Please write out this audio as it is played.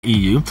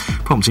EU,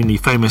 prompting the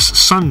famous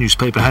Sun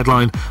newspaper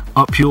headline,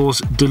 "Up yours,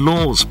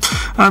 Delors."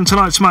 And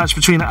tonight's match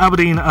between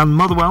Aberdeen and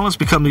Motherwell has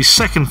become the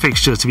second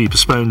fixture to be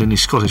postponed in the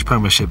Scottish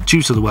Premiership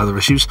due to the weather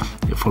issues.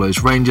 It follows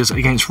Rangers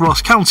against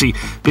Ross County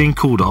being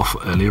called off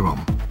earlier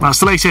on. That's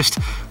the latest.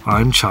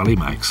 I'm Charlie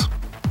Meggs.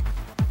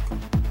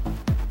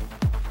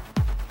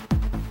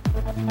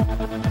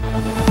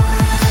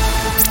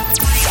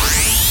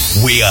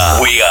 We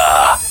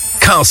are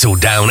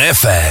Castledown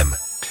FM.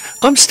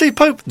 I'm Steve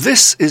Pope.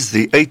 This is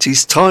the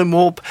 80s Time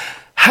Warp.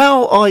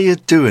 How are you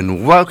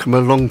doing? Welcome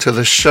along to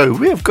the show.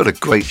 We have got a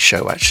great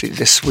show actually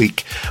this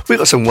week. We've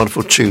got some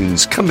wonderful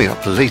tunes coming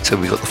up later.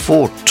 We've got the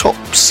Four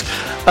Tops,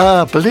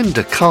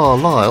 Belinda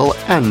Carlisle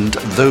and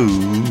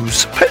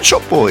those Pet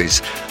Shop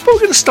Boys. But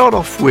we're going to start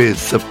off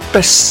with the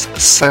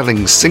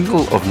best-selling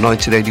single of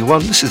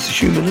 1981. This is the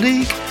Human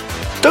League.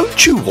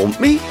 Don't You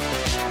Want Me?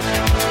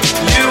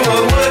 You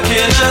were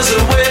working as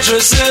a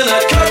waitress in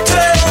a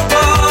cocktail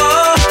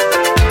bar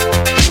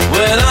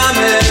when I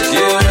met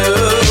you.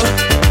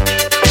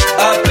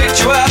 I picked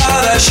you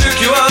out, I shook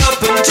you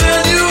up and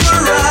turned you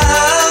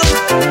around,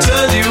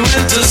 turned you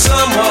into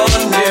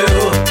someone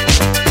new.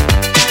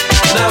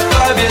 Now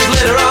 5 years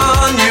later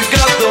on, you've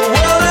got the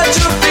world at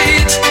your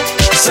feet.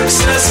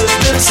 Success has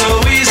been so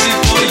easy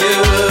for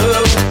you,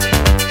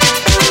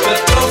 but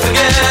don't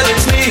forget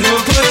it's me who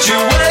put you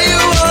where you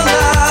are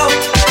now,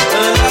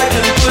 and I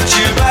can put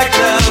you back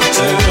down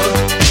too.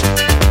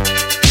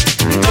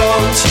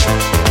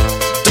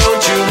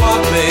 Don't you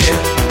want me?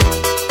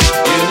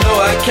 You know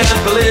I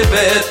can't believe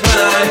it when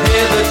I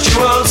hear that you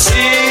won't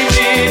see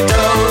me.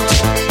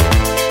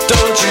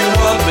 Don't you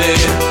want me?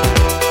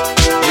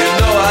 You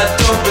know I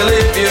don't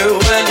believe you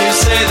when you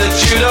say that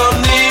you don't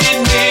need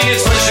me.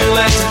 It's much too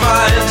late to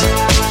find.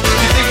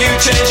 You think you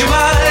change your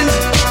mind?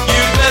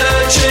 You better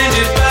change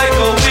it back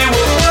or we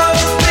will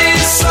both be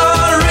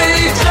sorry.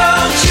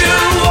 Don't you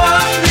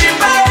want me,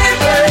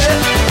 baby?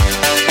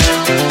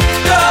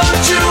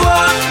 Don't you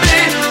want me?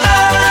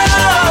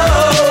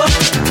 Oh,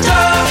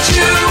 don't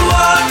you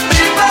want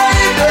me,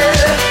 baby?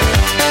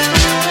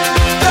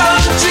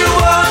 Don't you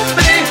want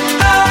me?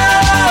 Oh.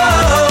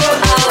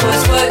 I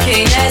was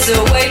working as a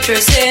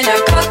waitress in a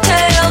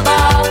cocktail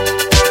bar.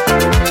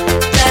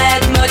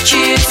 That much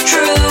is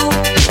true.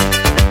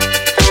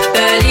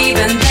 But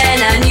even then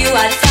I knew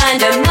I'd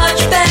find a much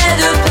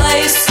better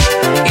place,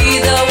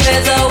 either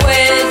with or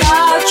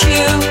without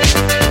you.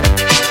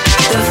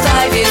 The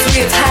 5 years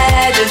we've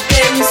had have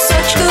been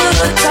such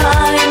good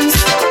times.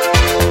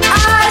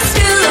 I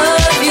still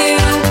love you,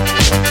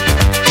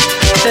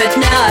 but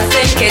now I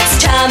think it's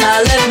time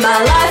I live my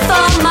life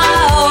on my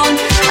own.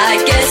 I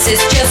guess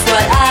it's just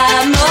what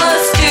I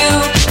must do.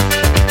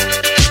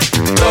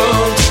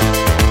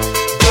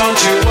 Don't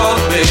you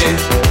want me?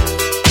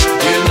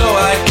 You know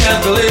I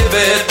can't believe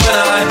it when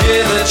I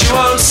hear that you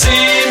won't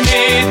see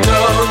me.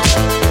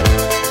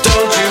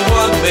 Don't you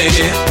want me?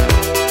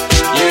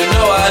 You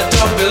know I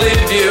don't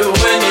believe you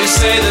when you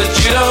say that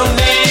you don't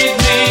need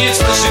me. It's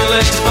much too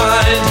late to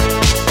find.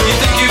 You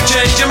think you've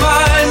changed your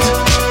mind?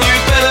 You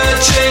better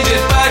change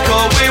it back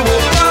or we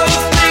will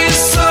both be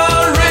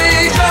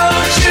sorry.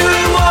 Don't you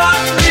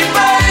want me,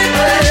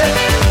 baby?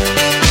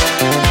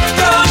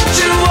 Don't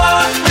you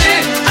want me?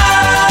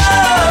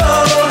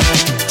 Oh,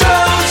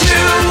 don't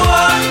you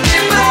want me,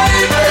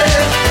 baby?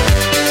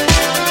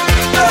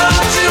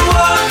 Don't you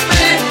want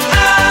me?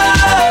 Oh.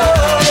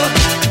 Don't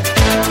you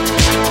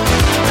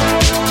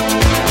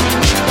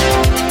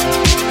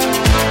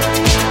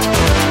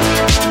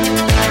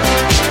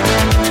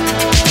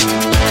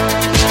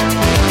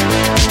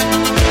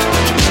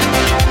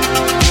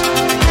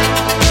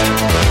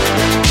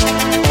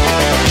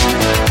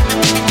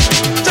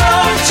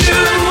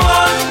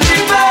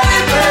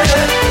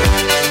want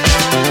me,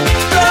 baby?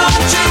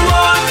 Don't you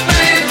want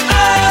me?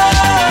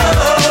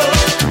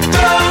 Oh,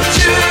 don't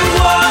you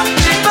want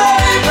me,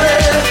 baby?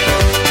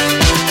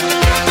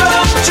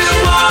 Don't you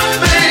want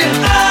me?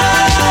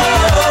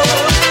 Oh,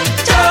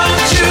 don't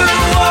you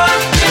want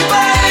me,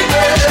 baby?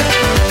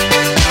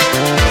 Don't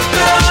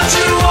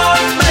you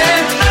want me?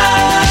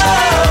 Oh,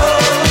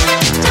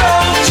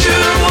 don't you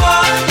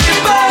want me,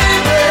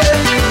 baby?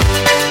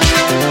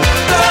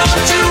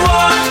 Don't you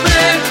want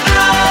me?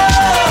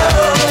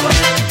 Oh,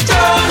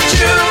 don't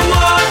you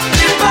want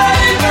me,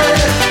 baby?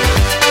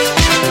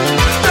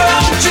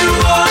 Don't you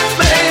want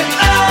me?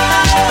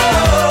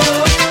 Oh,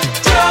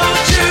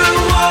 don't you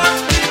want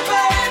me,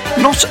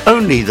 baby? Not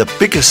only the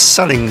biggest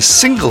selling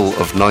single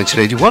of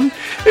 1981,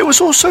 it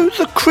was also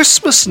the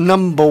Christmas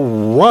number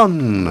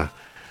one.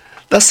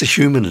 That's the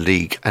Human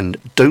League and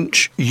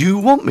Don't You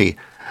Want Me?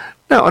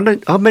 Now,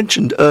 I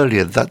mentioned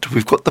earlier that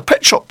we've got the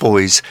Pet Shop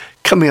Boys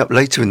coming up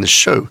later in the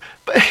show,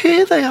 but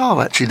here they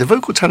are actually, the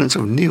vocal talents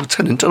of Neil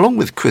Tennant along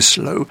with Chris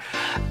Lowe,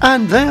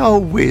 and they are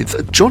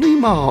with Johnny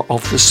Marr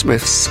of the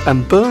Smiths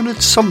and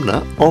Bernard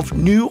Sumner of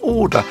New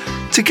Order.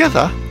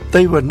 Together,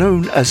 they were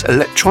known as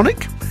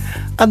Electronic,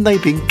 and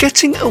they've been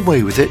getting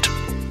away with it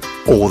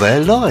all their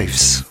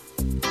lives.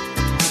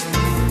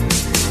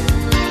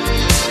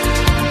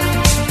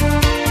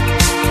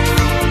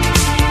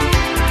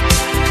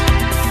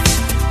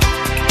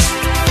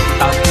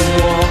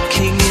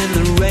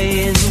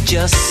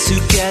 just to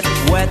get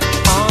wet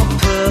on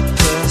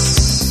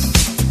purpose.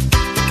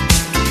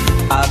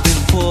 I've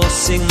been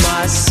forcing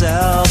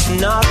myself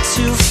not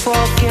to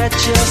forget,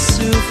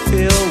 just to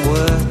feel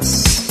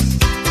worse.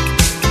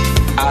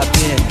 I've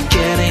been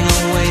getting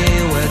away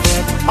with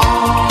it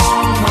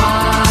all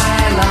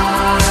my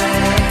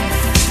life.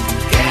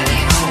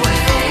 Getting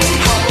away.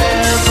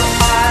 However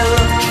I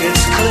look,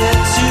 it's clear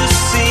to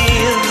see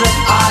that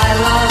I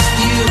love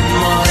you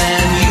more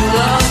than you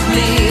love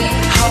me.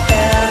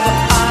 However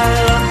I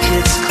look,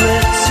 it's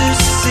clear to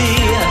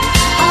see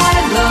I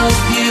love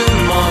you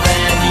more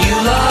than you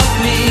love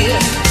me.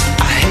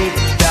 I hate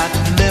that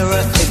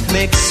mirror, it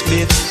makes me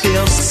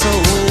feel so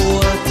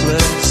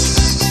worthless.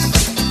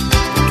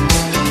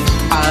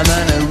 I'm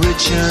an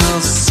original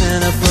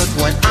sinner, but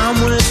when I'm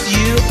with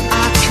you,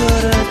 I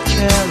couldn't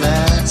care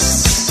less.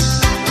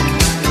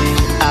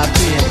 I've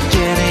been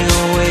getting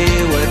away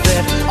with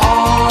it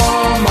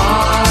all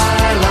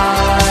my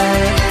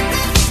life.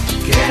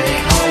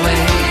 Getting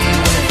away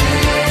with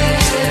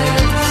it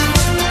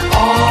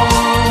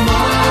all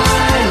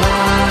my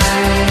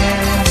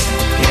life.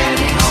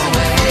 Getting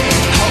away.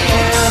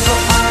 However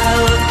I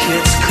look,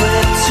 it's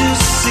clear to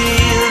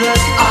see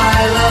that I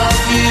love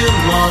you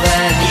more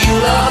than you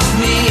love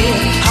me.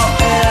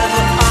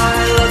 However I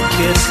look,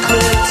 it's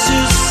clear to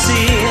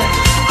see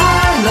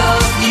I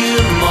love you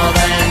more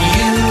than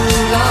you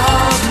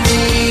love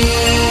me.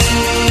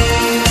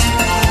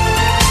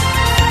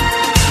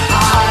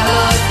 I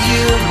love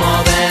you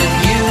more than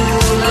you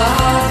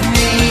love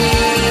me.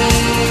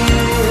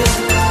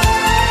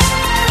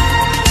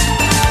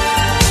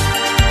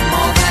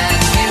 More than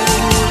you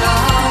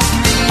love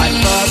me. I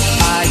thought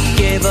I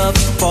gave up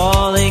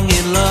falling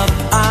in love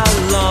a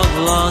long,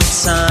 long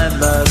time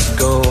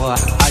ago.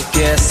 I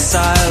guess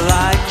I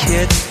like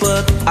it,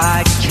 but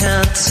I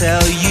can't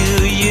tell you.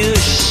 You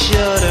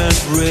shouldn't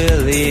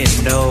really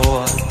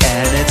know.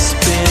 And it's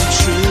been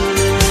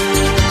true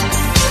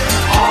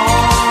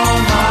all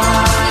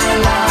my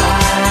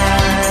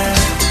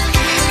life.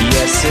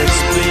 Yes,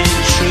 it's been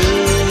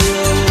true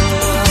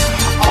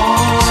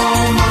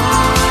all my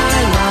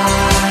life.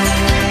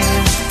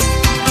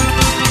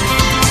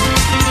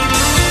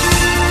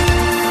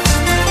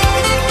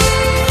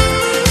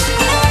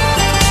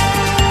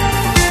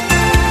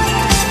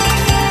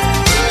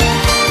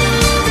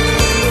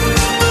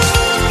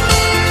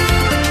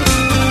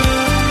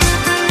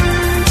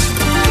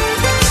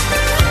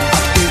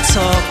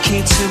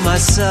 Talking to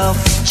myself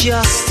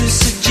just to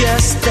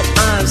suggest that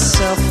I'm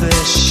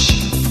selfish.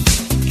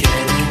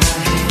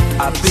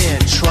 I've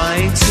been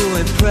trying to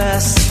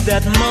impress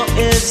that more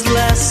is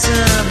less and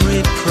I'm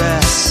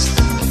repressed.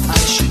 I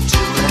should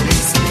do it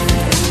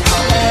instead.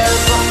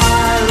 However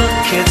I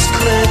look, it's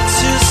clear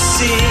to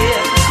see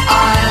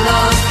I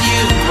love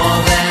you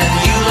more than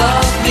you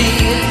love me.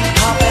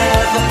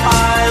 However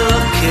I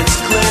look, it's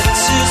clear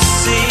to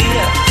see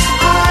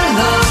I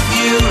love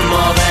you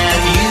more than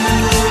you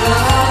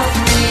love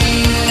me.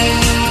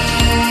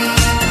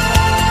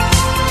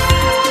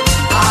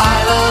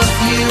 I love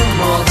you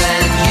more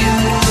than you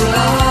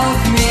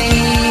love me.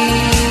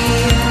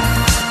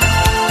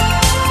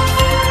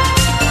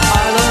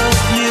 I love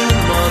you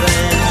more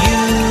than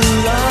you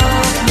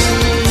love me.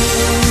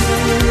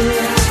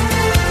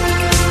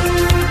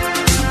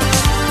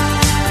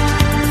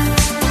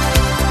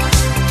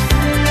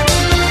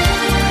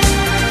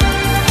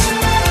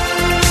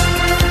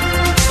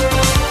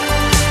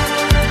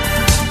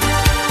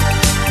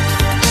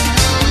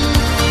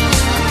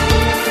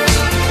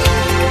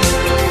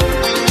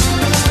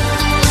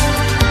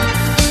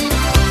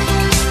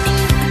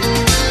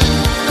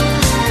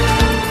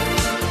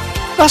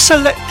 That's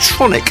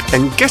electronic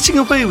and getting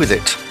away with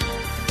it.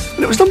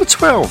 And it was number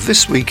 12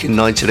 this week in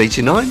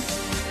 1989.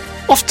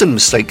 Often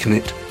mistaken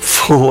it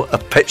for a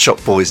Pet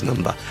Shop Boys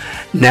number.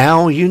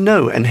 Now you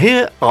know. And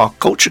here are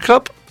Culture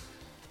Club.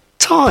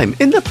 Time.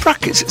 In the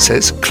brackets it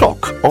says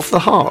Clock of the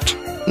Heart.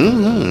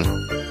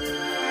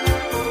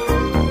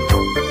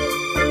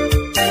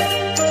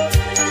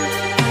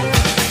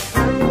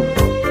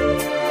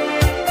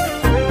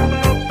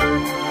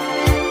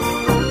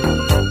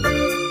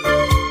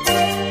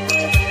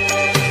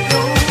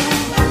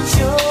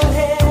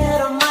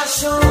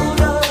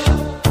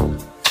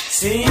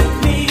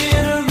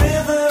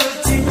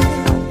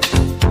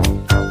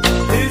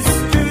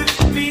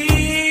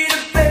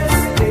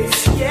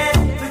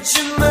 But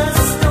you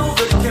must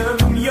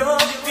overcome your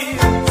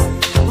fears.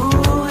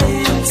 Ooh,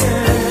 in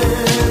time.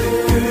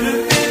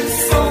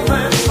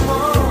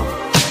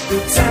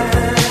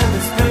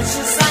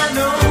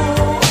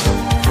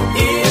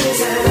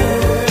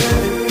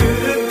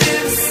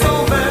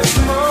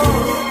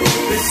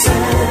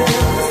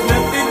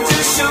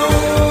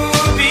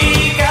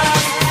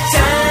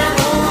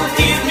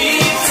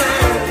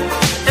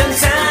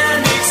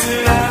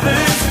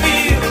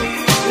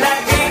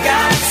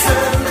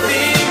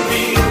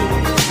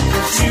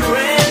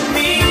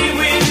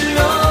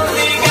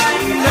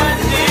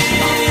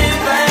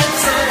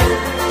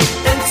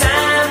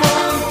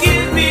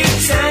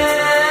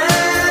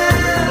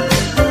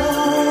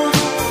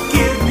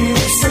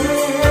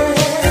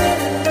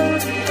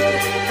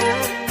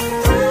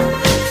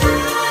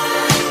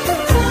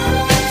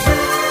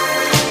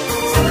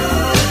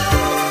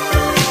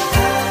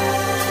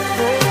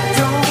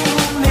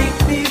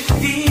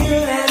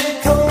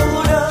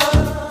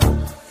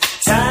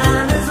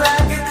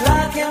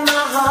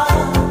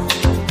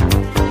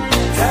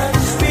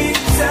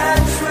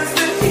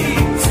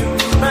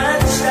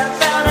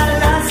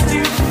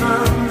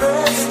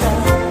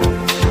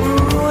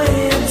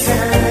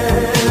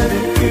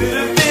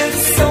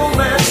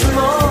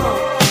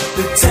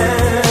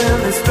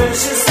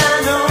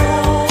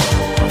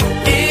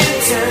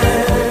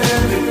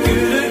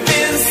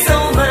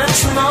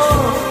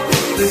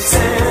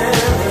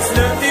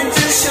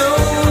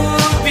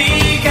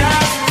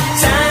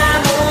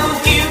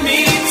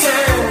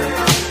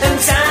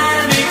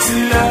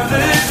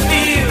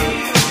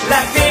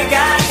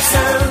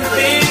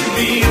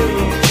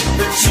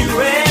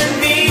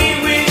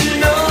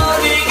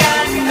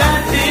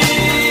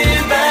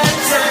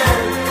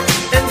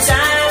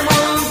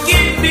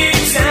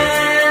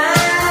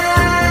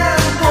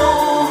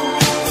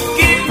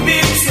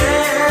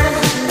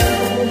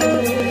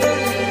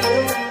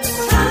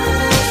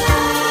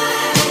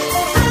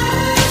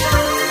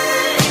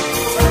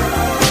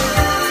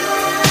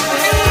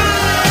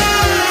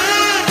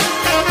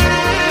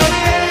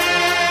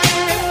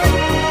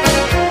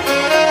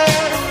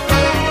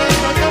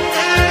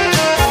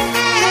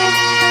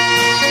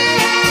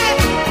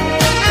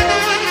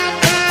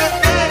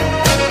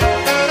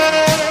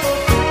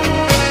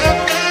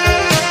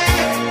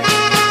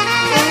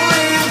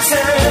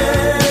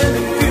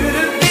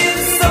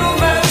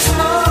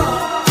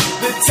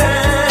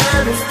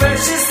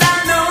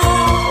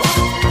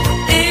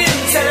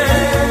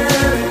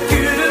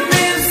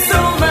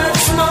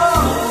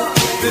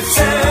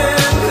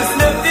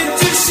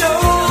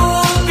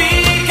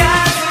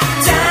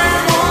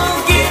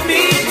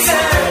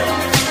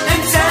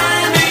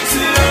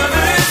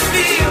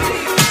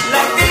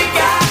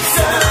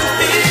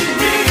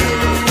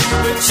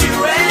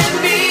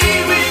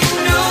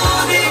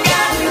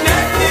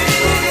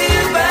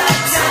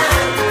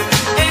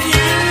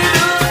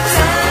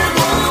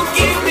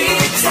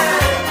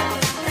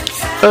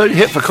 early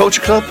hit for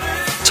Culture Club,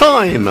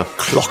 Time,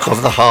 Clock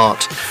of the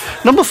Heart.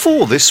 Number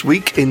 4 this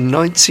week in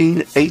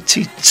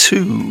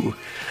 1982.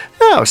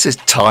 Now, it's this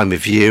time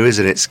of year,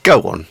 isn't it?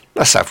 Go on,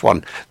 let's have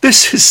one.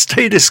 This is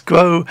Status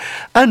Quo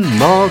and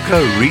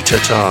Margarita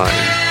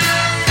Time.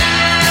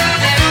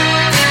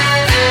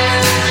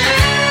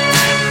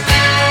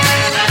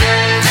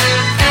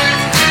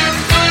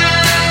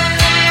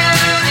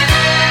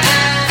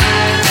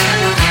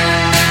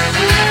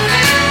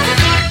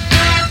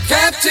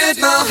 Captured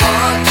my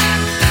heart,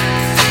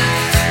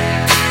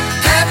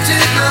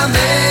 captured my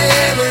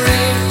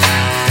memory,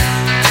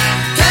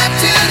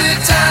 captured the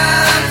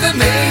time for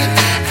me.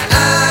 I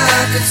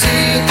could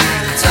see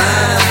the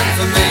time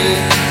for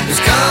me was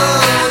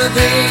gonna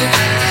be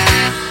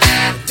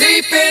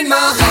deep in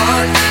my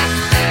heart,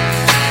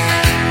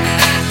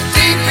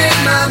 deep in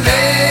my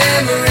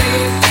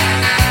memory,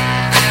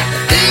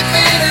 deep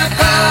in a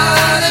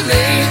part of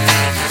me,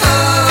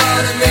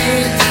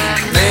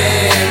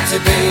 meant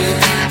to be.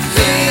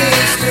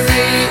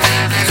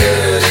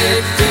 Could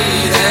it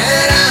be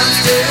that I'm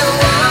still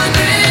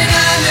wondering?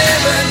 I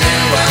never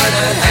knew what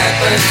had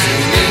happened to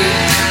me.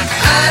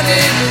 I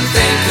didn't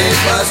think it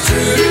was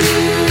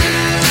true,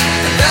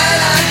 that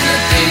I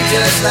could be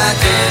just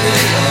like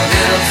anyone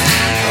else.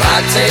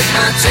 I'd take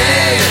my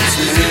chance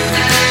with you.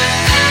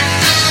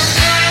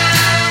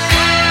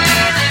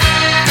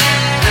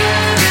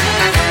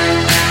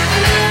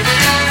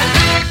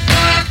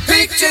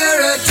 Picture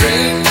a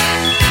dream,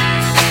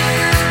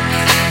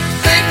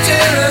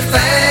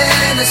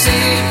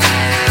 fantasy,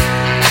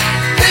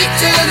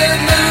 picture the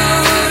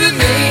mood of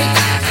me,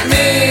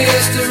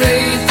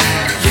 mystery,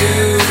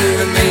 you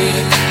and me,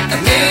 a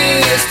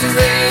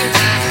mystery,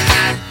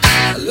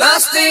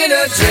 lost in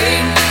a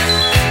dream,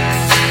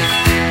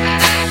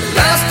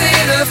 lost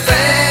in a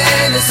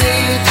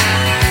fantasy,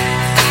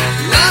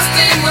 lost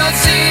in what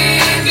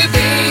seemed to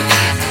be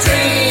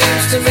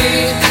dreams to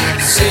me,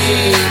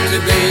 seemed to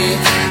be,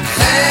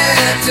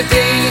 had to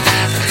be,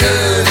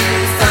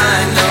 couldn't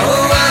find no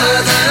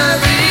other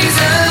reason.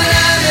 I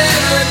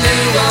never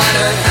knew what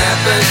had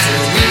happened to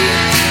me.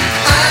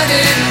 I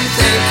didn't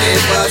think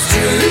it was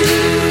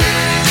true,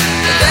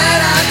 that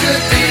I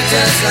could be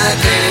just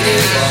like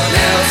anyone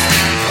else.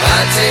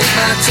 I'd take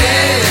my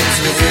chance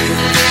with you.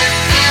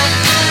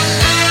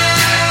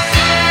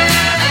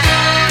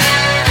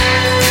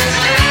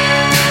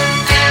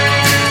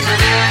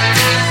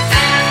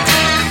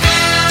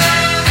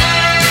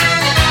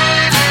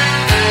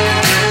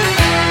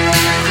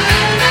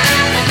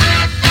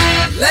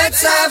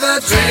 Let's have a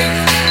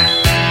drink,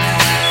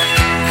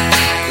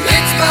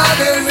 it's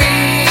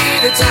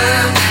margarita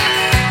time,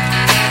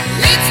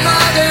 it's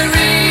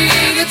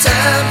margarita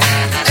time,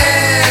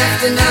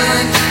 after 9,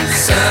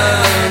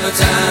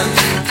 summertime,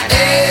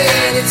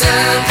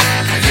 anytime,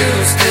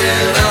 you'll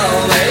still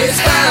always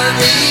find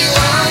me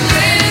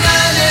wondering. I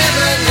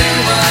never knew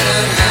what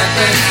had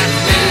happened to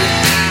me.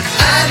 I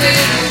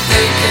didn't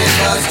think it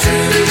was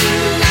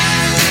true,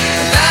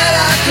 that I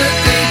could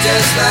be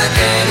just like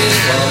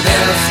anyone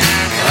else.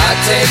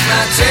 I'd take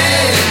my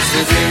chance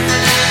with you.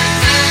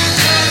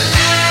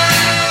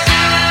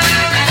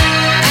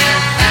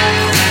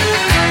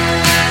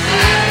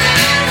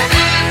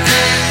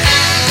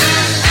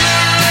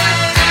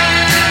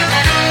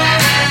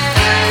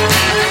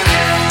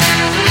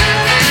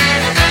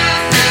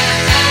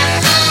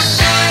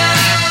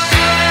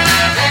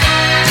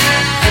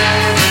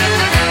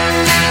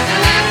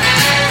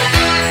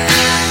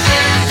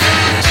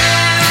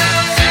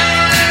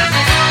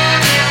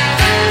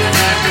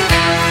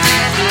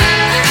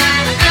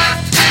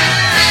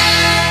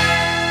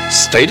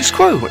 Status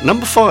Quo at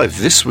number 5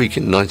 this week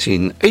in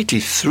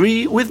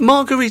 1983 with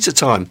Margarita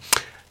Time.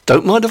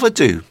 Don't mind if I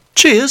do.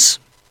 Cheers.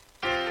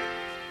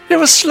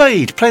 You're a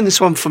Slade playing this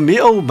one for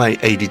me old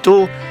mate Adi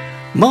Dorr.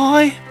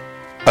 My,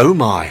 oh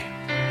my.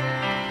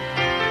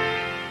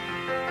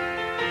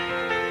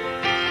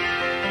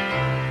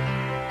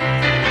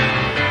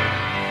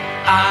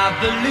 I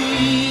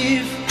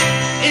believe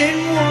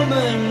in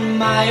woman,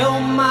 my oh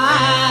my.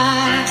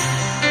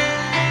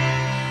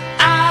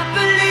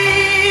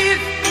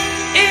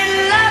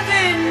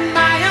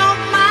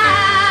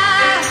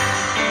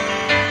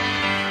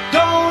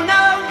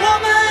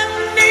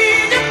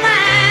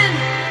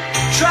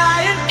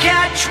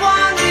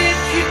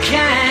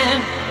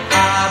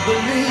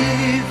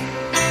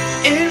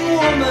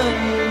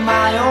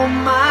 My oh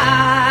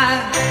my,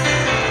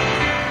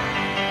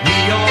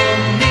 we all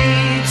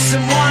need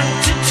someone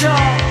to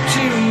talk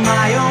to.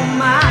 My oh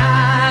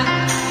my,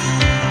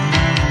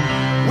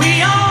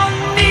 we all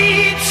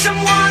need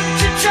someone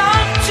to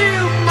talk to.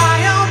 My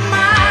oh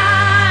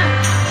my,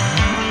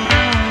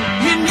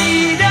 you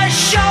need a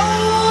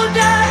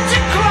shoulder to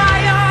cry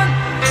on.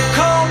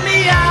 Call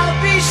me, I'll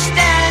be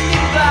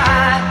standing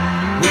by.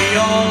 We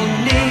all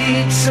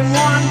need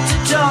someone to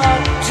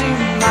talk to.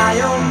 My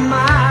oh my.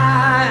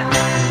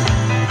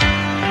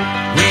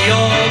 We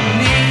all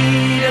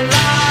need a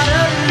lot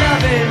of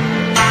loving,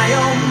 my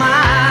oh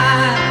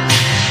my.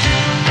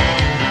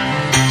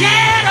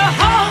 Get a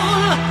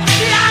whole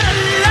lot of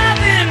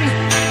loving,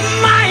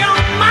 my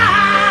oh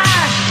my.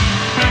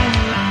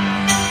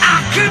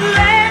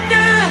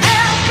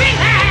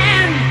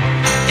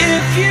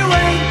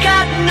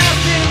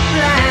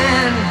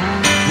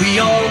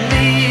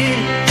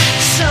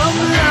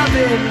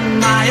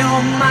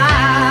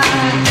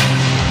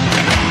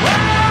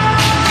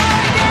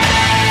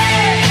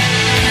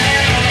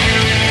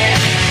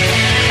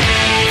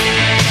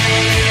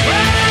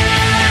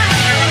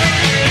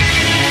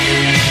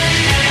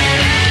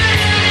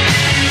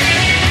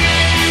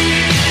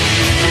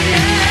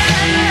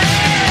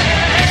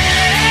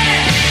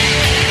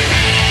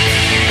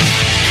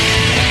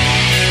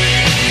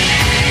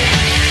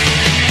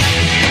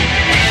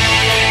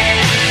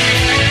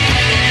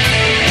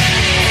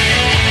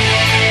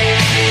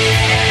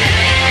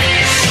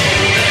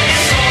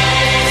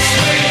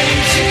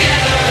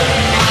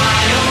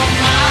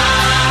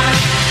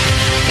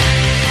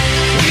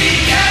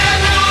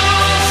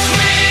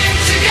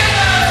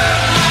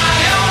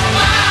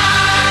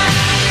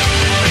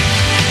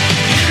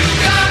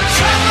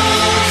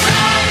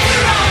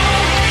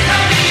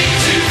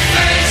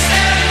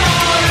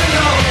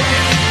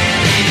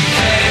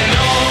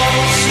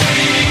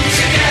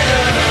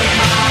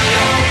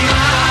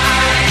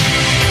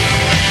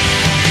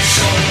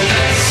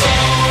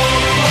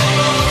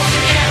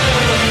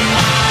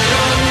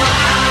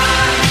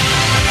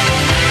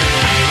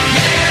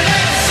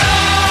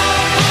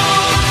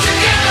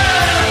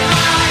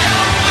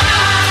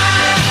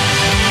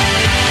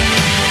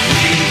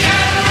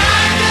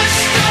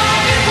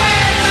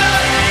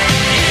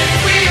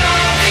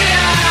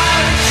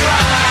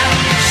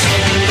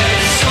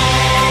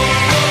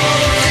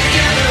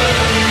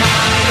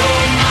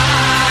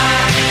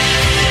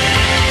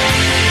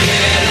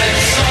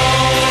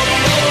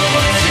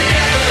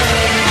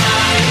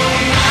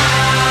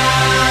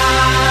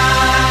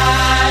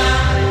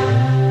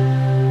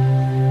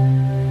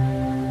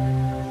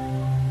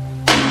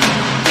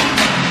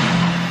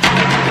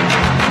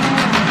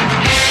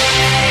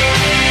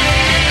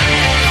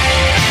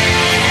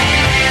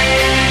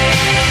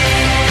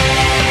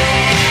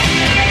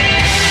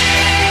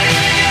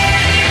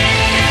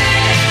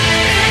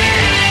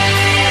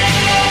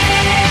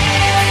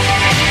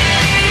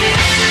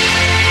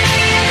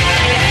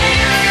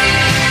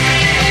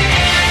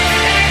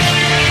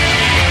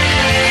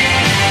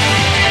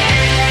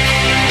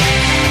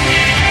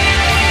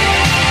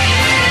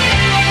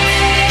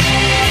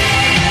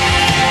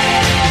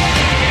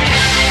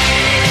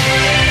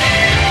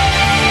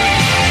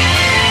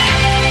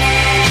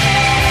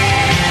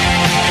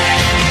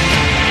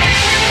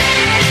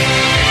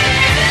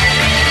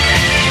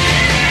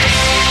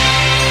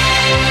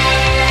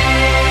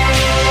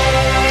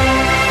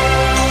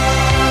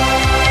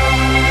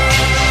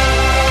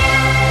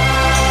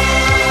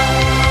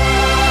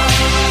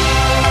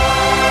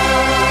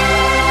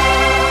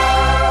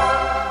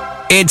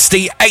 It's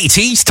the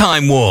 80s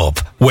Time Warp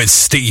with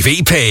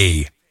Stevie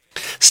P.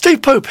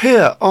 Steve Pope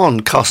here on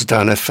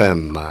Castledown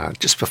FM.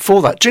 Just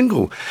before that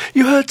jingle,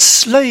 you heard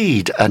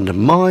Slade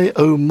and My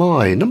Oh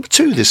My, number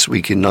 2 this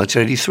week in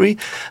 1983,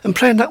 and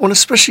playing that one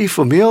especially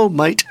for me old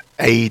mate,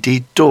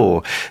 A.D.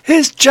 Dorr.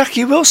 Here's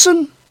Jackie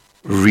Wilson,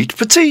 Reet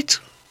Petite.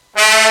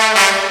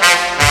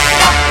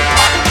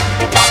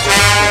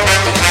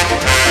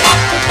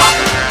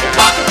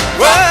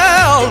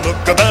 Well,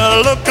 look at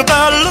that, look at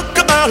that, look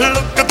at that,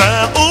 look at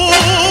that, ooh,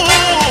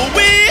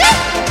 wee.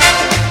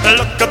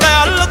 Look at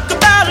that, look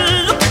at that,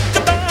 look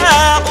at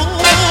that,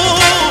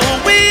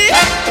 ooh, wee.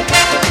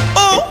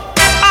 Oh,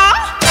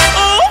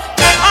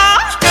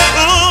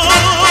 ooh,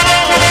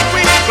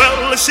 wee.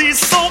 Well, she's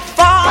so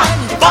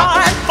fine,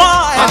 fine,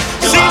 fine.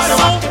 She's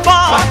so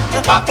fine,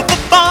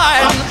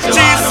 fine.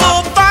 She's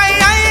so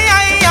fine,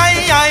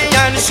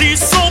 and she's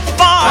so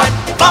fine,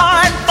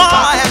 fine,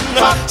 fine.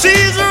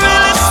 She's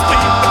really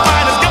sweet, the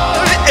finest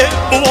girl you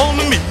ever want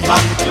to meet. Oh,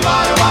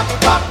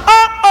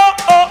 oh,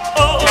 oh,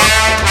 oh.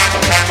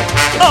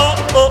 Oh,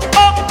 oh,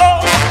 oh,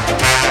 oh.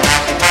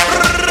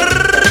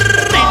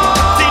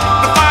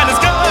 The finest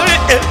girl you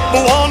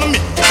ever want to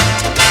meet.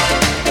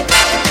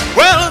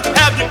 Well,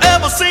 have you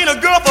ever seen a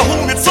girl for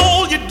whom you'd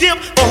sold your dip,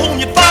 for whom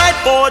you'd fight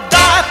for a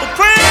die, for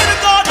pray to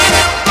God?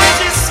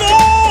 She's so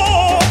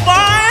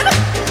fine.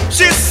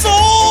 She's so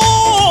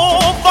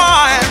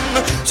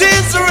fine.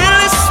 She's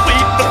really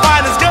sweet, the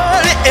finest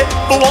girl you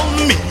ever want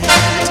to meet.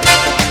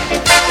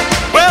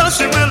 Well,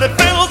 she really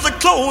fills the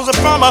clothes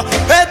from her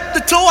head to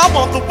toe. I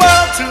want the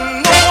world to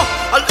know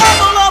I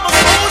love her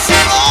so.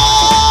 She's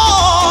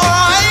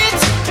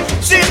alright.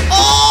 She's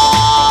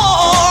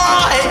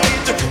alright.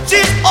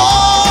 She's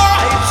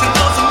alright. She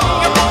loves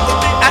me both the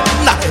day and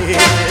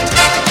night.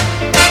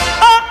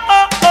 Oh,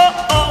 oh, oh,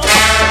 oh.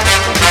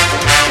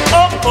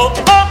 Oh, oh,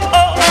 oh,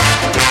 oh.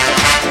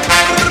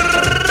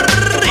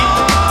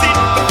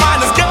 The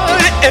finest girl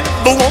you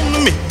ever want to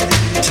meet.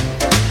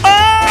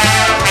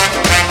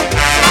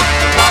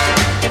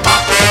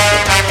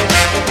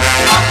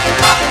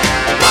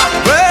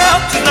 Well,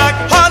 she's like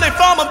honey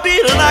from a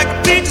bee, like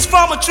peaches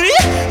from a tree.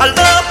 I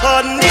love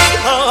her, need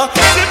her.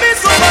 She means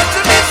so much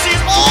to me.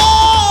 She's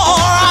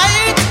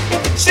alright.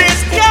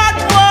 She's got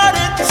what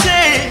it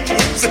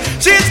takes.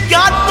 She's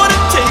got what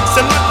it takes,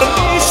 and with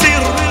me she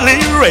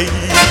really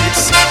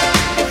rates.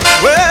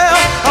 Well,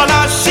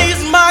 now she's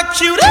my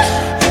cutie,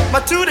 my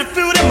tutti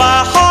frutti,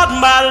 my heart,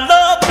 my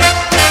love,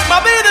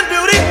 my bathing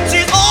beauty.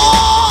 She's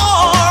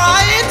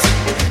alright.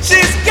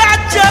 She's got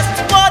just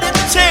what it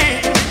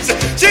takes.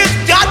 She's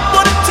got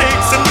what it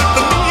takes, and with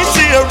me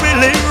she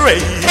really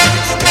rates.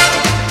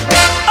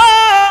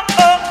 Oh,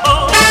 oh,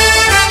 oh.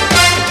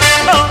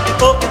 Oh,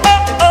 oh,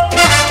 oh, oh.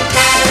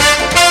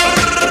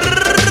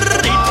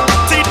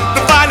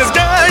 The finest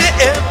girl you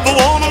ever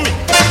wanna meet.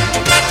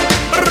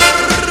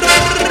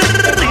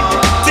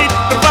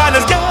 The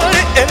finest girl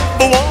you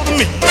ever wanna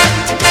meet.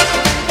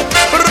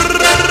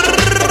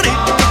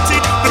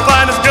 The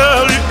finest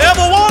girl you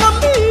ever wanna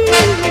meet.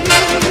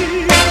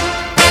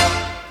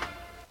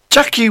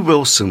 Jackie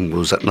Wilson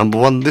was at number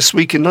 1 this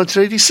week in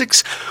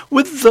 1986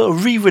 with the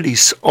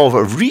re-release of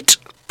Reet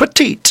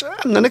Petite.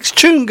 And the next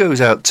tune goes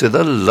out to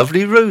the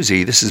lovely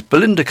Rosie. This is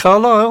Belinda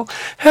Carlisle,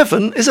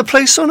 Heaven is a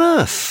Place on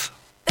Earth.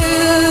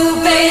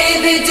 Ooh,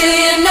 baby, do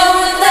you know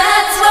what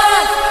that's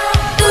worth?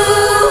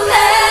 Ooh,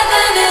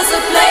 heaven is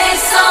a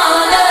place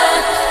on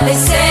earth. They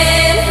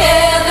say in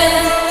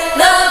heaven,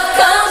 love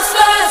comes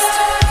first.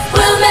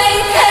 We'll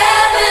make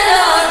heaven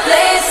our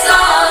place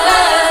on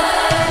earth.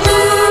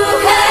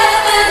 Ooh,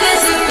 heaven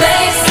is a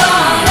place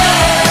on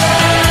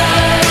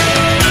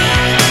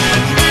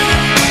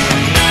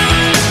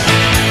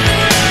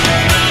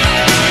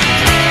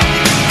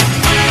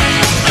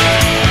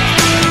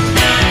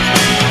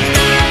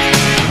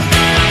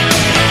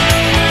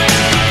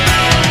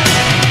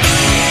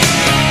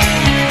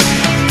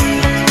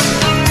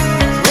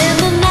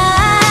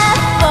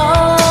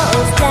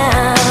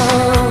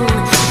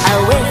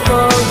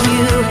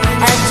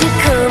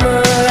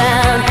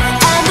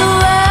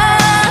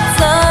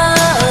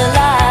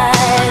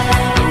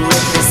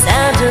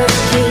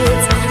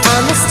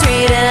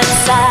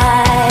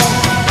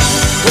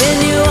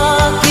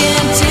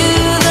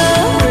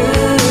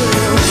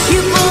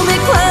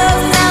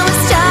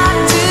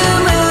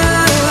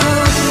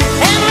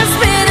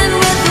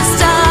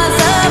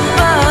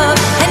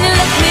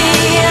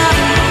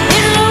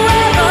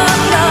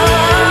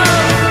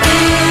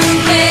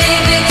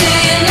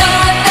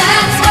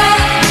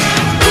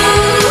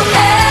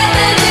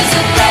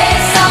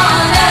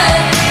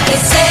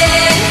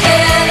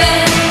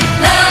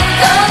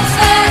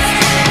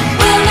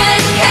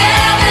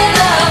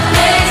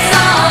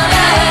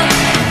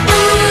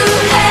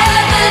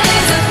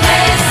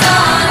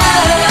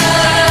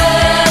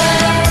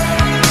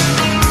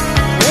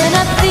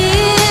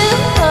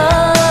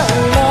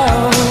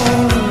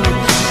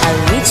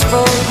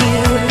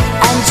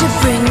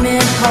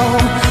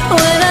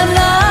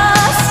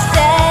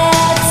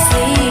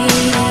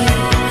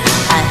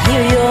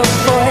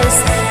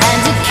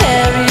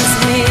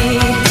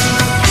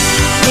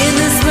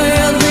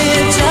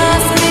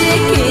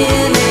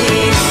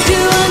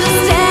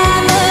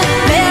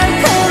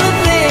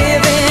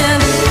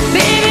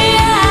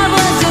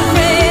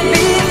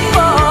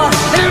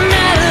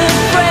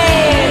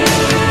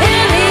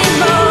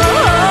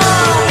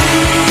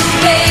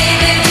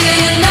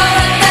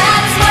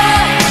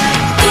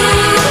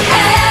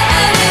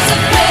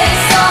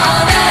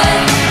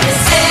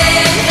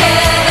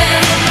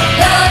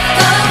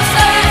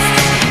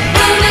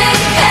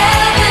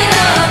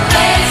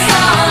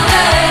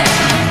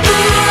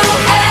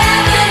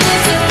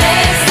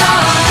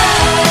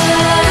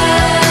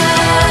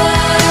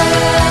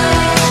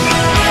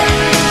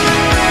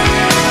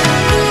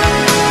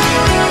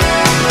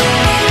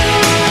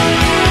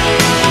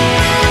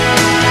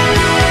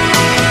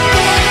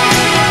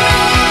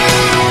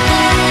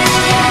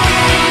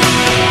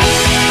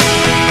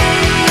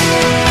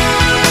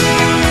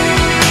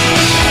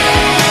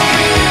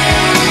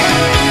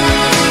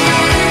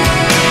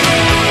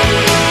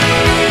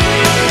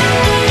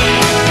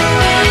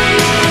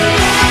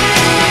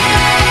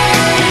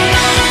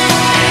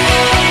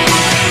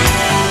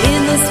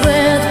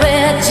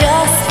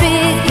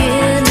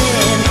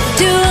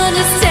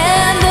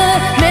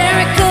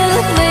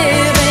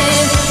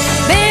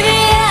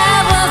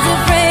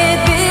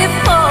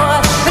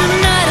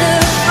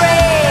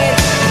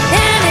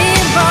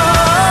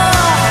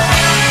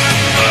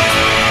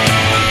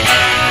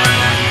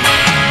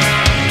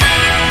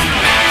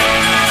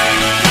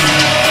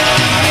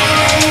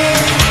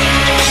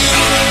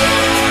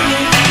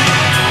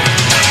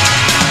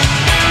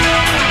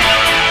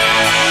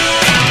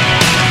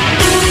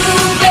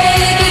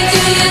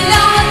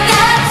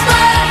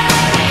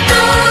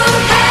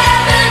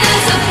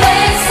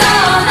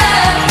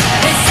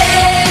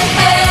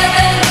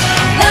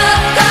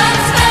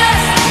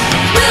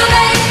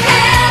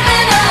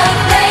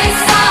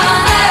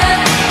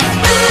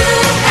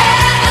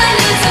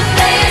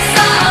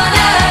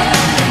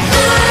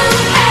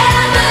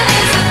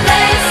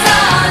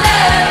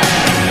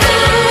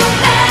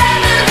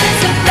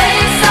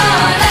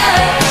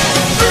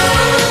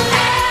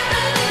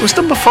It was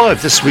number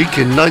 5 this week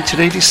in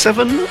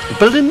 1987.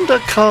 Belinda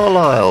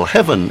Carlisle,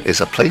 Heaven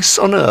is a Place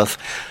on Earth,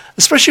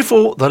 especially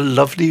for the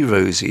lovely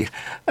Rosie.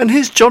 And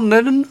here's John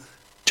Lennon,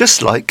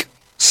 Just Like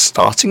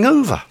Starting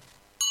Over.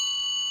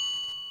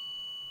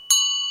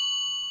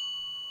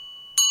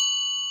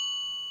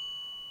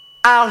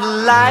 Our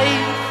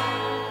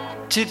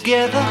life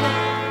together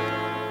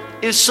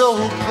is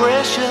so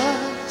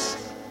precious.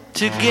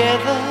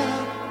 Together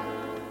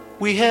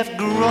we have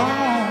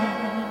grown.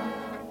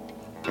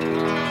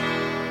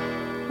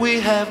 We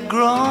have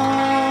grown.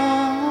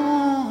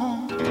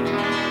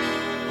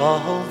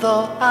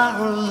 Although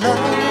our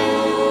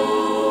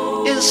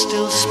love is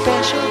still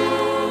special,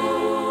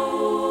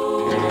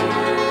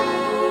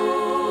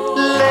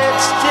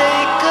 let's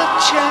take a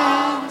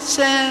chance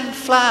and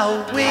fly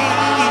away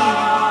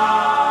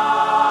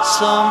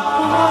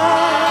somewhere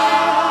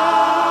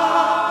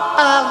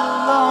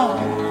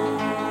alone.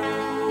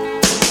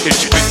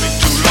 It's been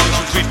too long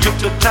since we took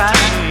the time.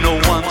 No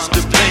one's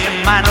to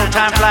blame. I know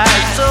time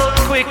flies so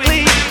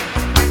quickly.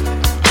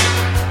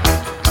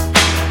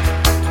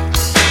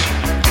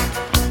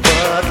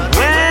 But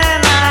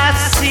when I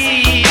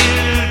see you,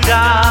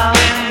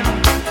 darling,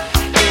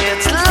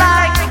 it's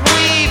like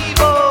we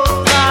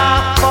both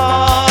are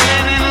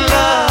falling in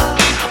love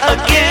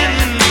again.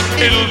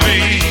 It'll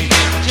be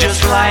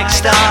just like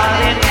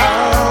starting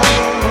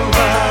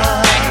over.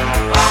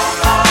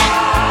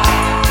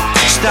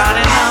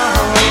 Starting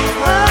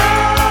over.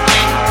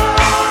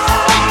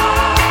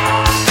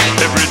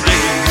 Every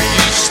day we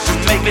used to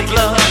make it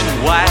love.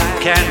 Why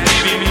can't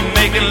we be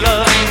making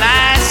love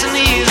nice and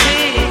easy?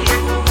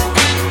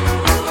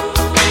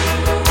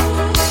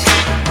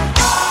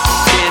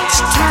 It's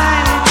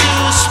time to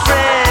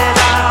spread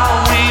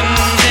our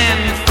wings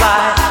and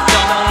fly.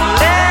 Don't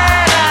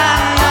let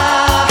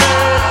another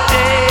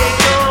day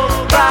go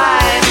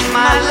by,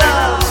 my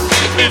love.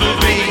 It'll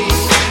be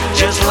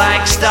just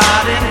like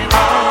starting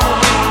over.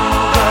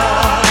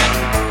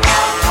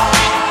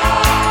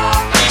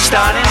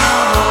 Starting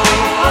over.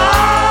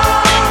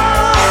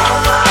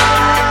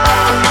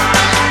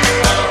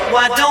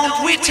 Why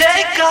don't we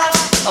take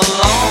us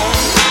alone?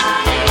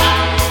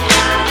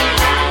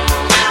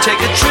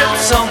 Take a trip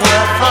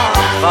somewhere far,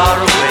 far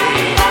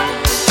away.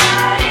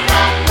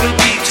 We'll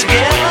be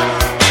together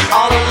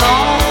all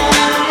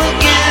alone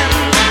again,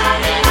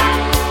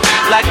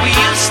 like we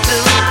used to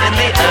in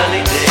the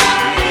early days.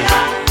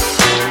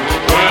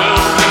 Well,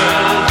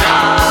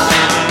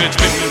 darling, it's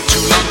been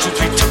too long since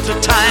we took the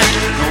time.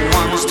 No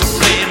one's to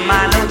blame. I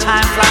know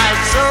time flies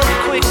so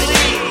quickly.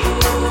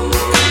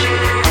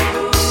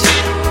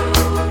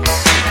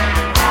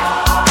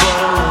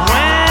 But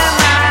when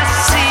I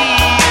see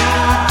you,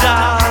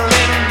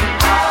 darling,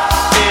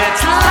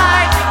 it's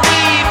like we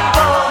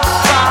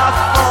both are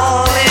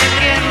falling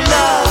in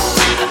love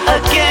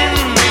again.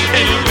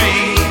 It'll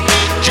be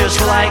just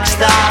like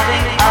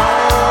starting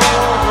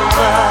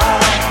over.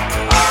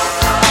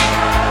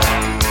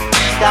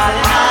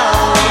 Starting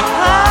over.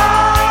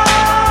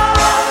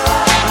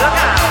 Look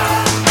out.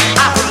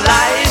 Our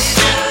life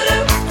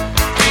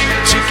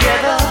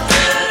together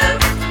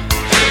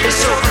is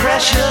so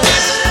precious.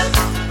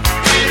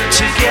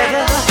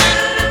 Together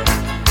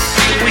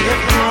we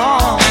have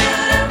grown.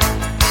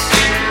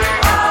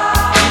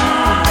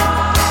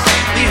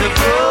 We have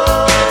grown.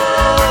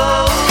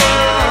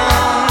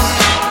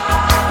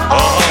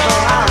 Although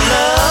our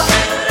love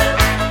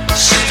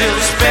still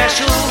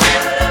special,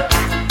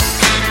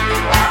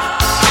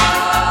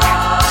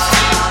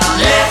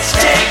 let's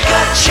take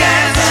a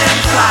chance and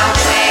fly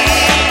away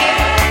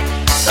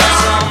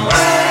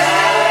somewhere.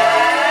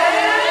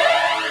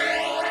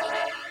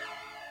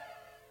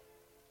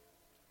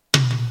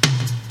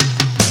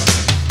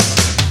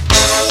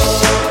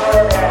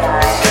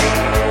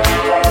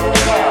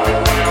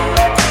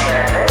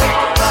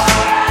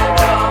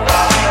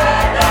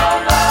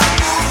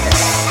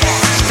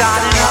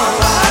 Starting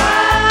over.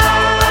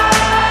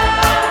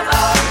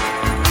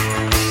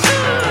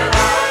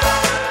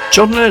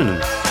 John Lennon,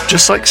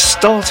 Just Like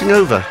Starting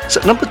Over. It's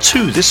at number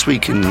 2 this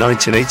week in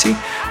 1980.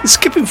 And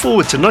skipping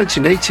forward to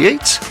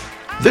 1988,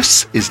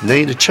 this is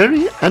Neneh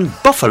Cherry and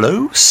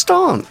Buffalo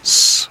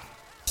Stance.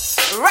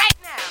 Right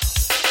now.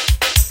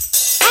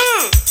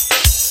 Whew.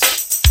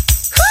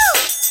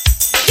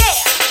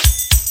 Yeah.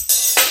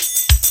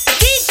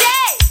 DJ.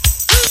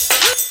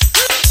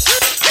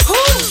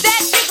 Who's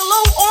that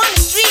gigolo on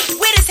the street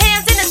with his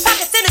hands in his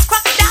pockets and his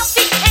crocodile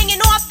feet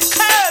hanging off the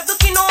curb,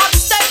 looking all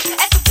disturbed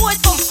at the boys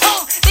from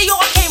home? They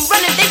all came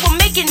running, they were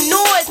making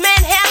noise,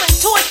 manhandling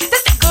toys.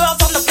 That's the girls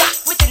on the block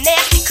with the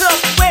nasty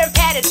curls, wearing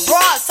padded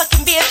bras,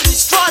 sucking beer through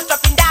straws,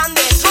 dropping down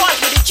their drawers.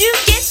 Where did you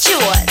get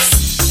yours?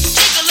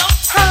 Gigolo,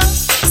 huh?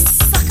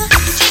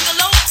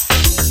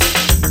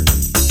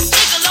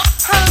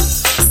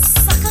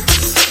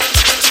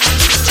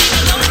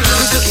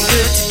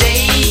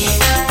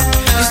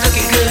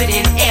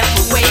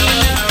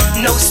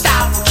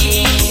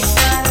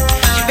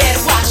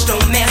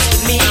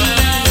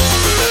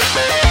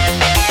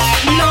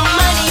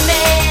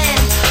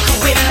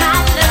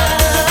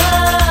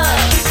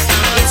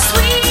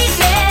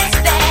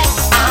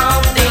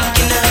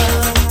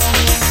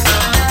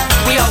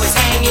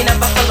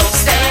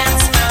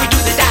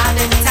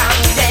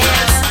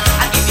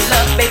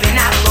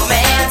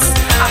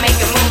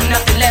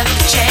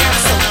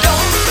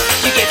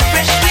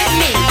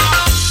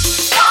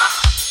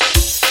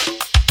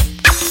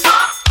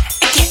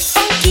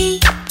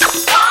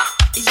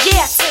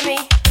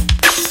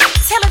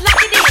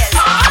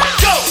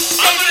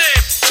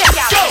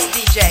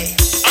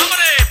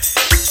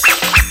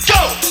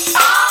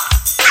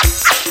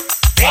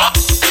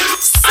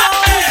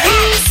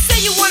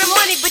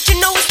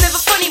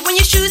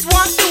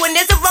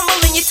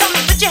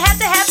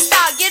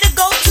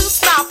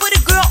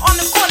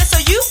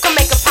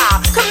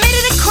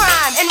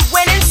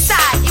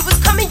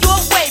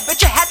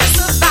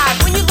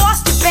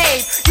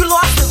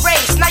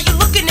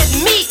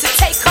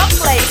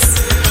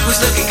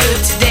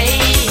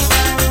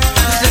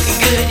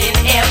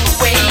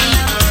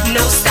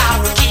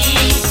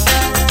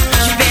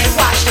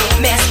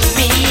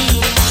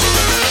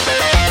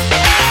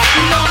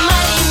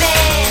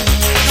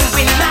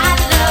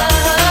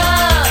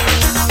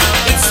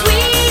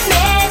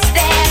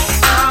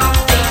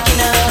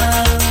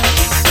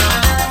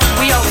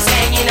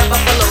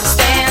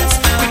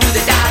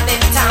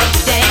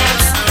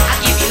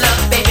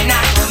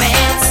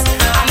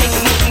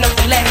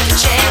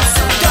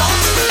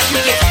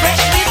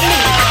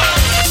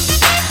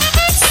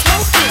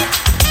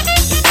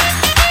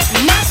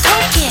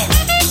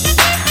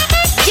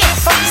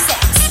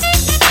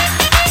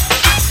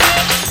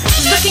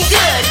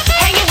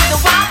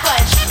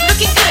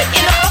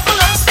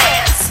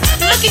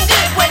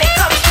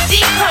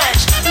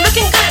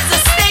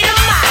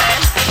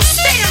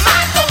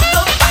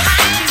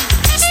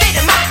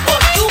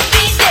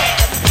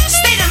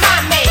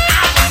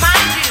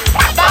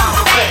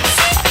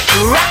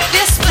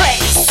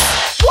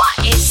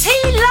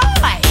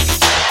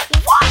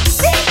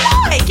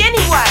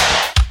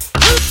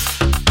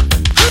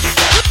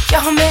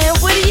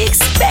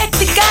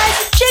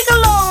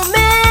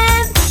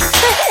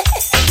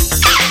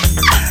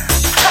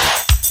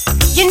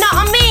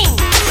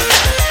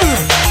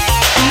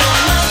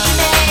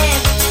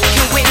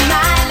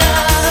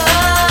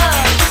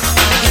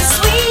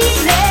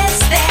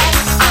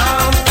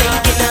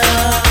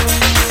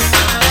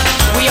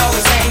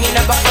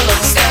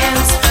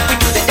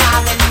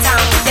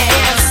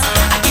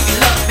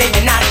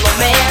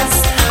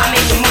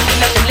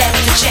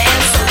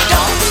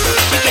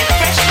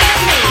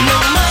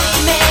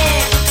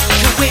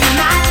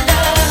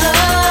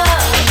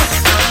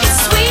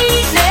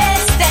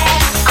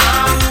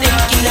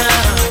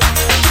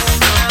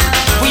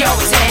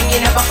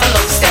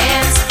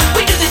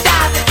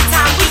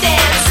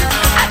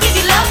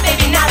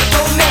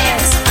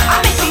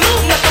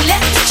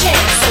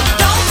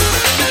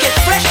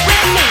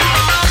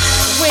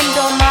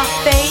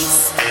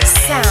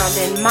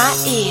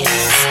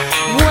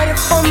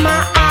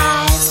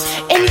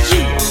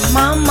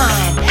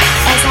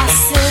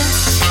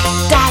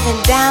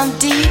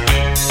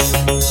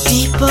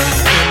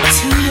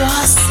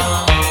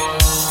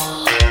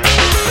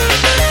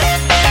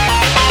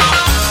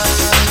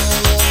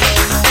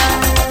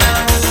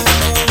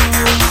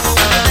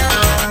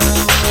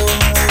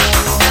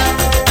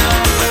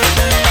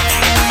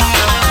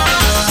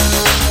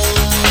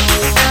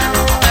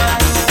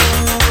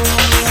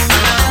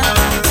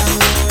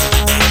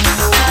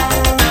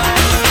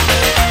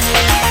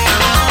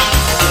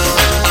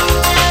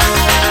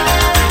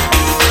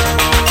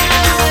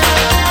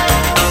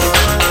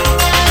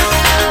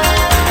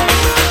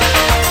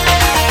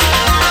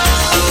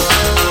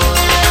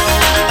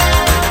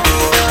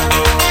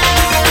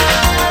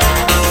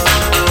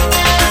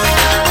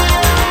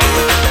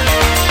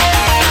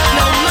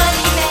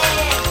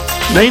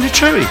 Nana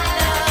Cherry,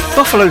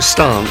 Buffalo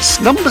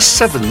Stance, number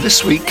 7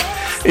 this week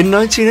in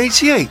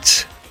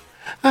 1988.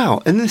 Now,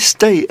 in this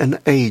day and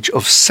age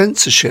of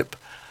censorship,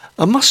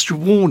 I must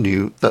warn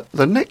you that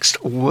the next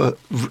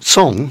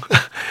song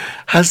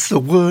has the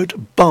word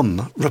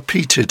bum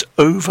repeated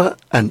over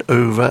and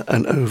over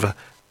and over.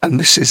 And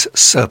this is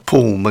Sir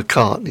Paul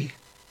McCartney.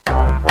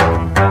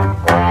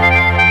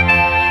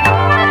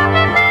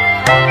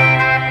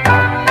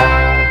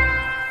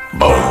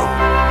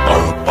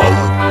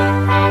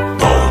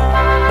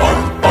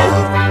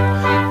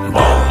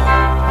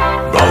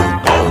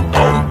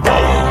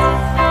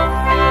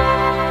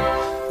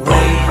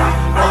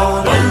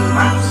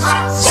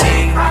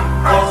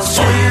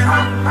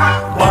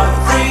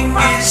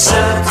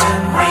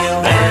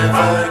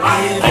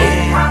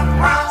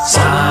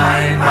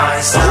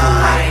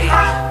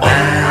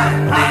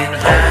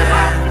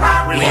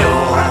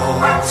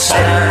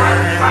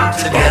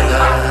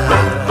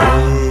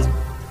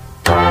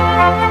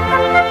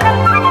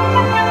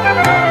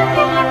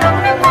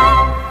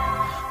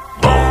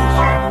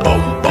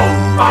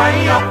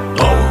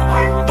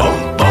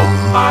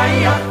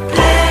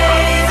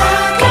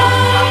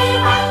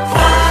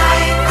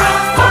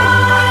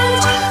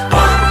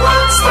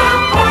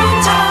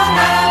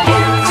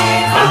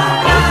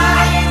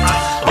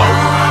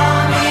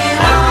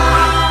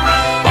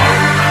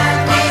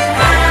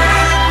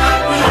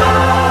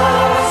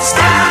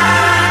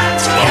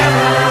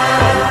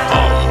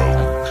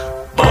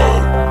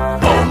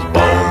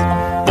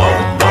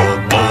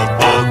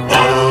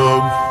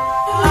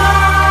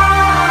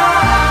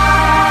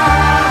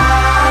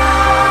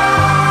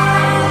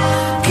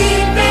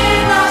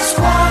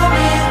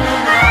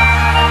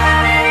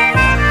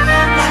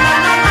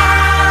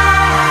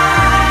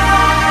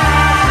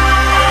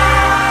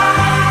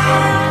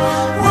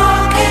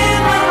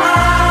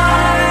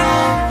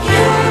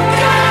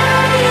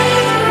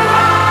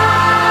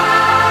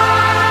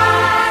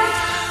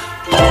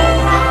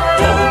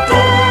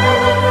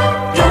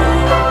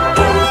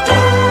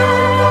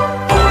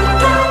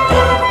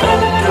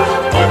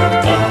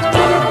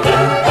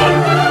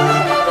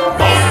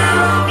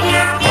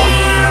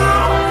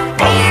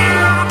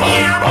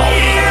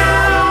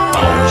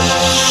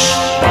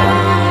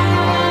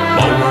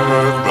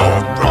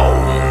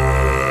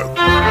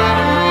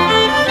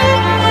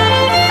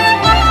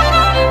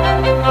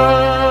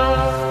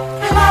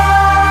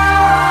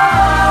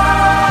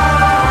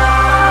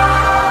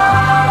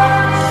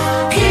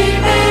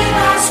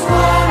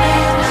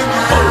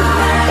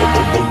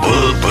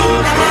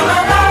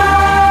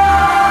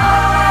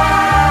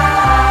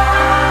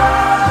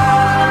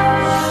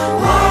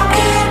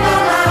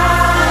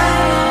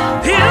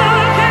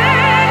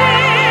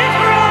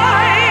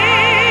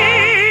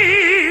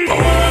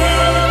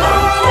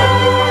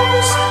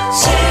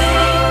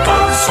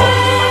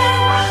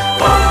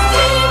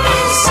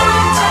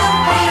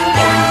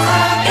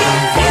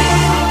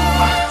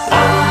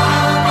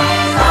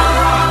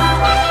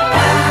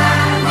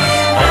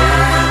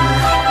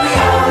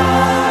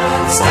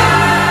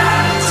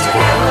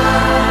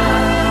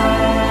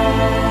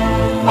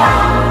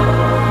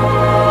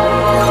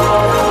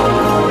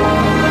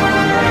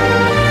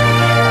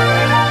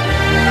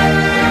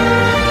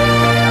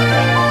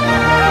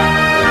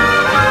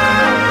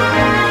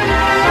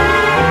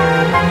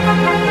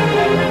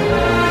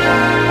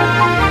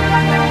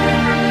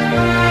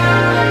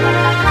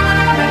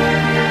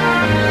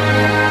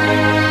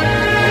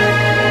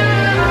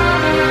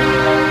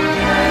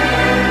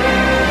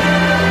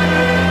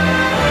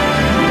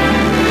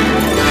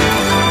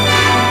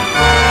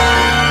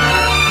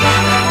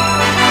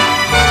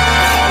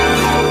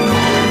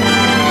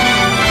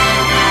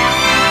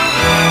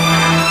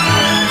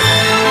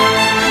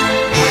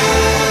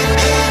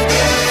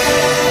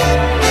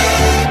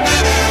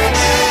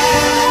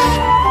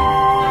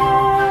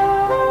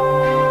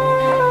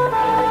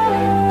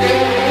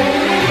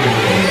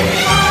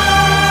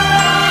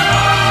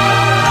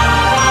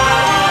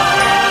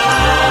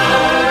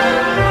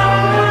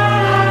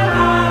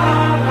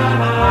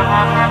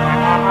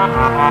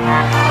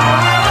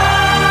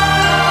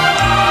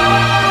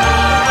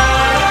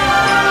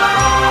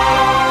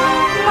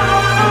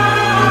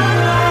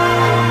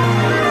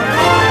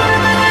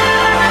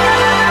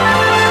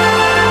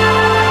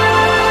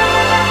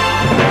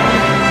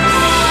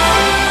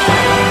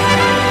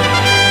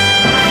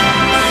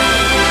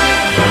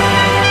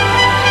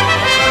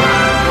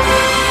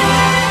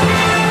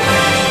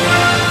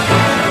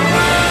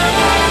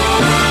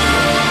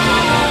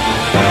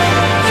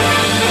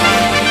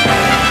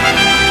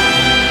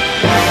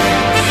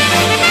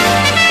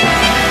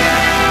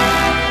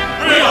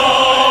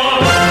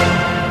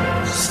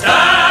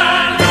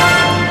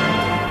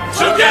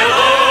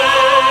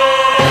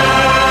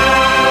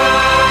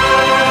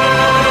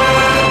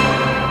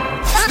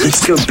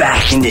 Let's go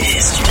back into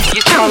history.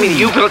 You telling me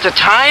you built a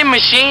time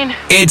machine?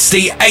 It's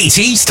the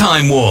 80s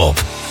Time Warp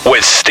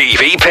with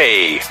Stevie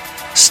P.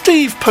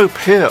 Steve Pope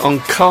here on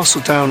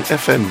Castledown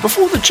FM.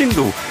 Before the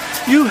jingle,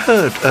 you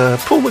heard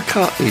Paul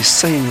McCartney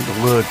saying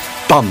the word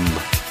bum.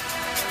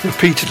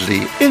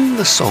 repeatedly in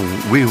the song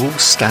We Will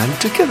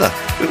Stand Together.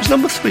 It was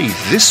number 3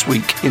 this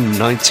week in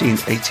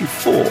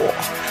 1984.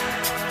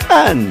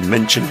 And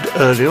mentioned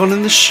early on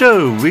in the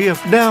show, we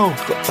have now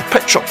got the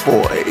Pet Shop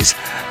Boys.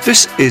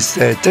 This is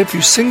their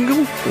debut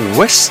single,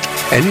 West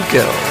End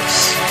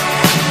Girls.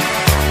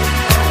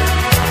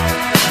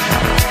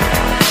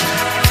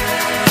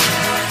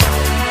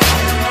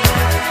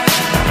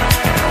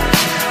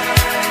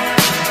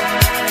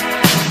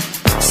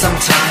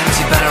 Sometimes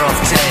you're better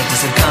off dead.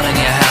 There's a gun in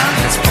your hand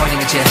and it's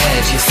pointing at your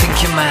head. You think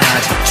you're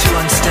mad, too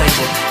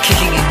unstable,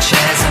 kicking in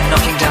chairs and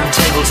knocking down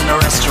tables in a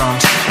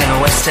restaurant in a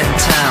West End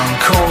town.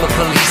 Call the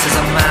police,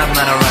 there's a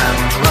madman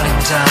around, running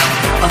down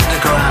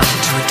underground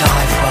to a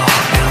dive bar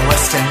in a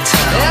West End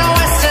town. In a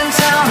West End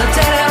town, a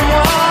dead end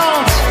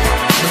world,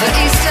 with the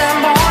East End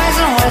boys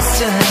and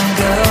West End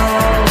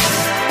girls.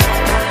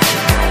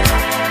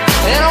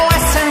 In a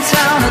West End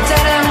town, a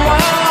dead end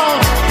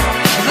world,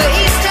 with the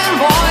East End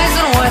boys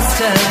and West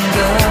End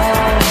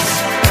girls.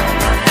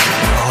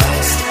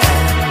 West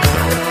End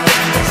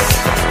girls.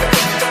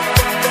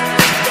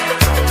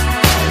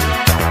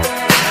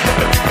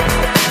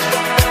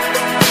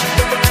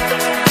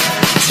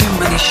 Too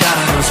many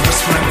shadows,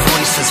 whispering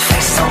voices,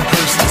 faces on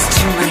posters,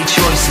 too many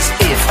choices.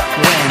 If,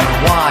 when,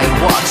 why,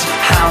 what,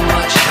 how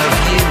much have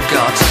you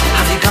got?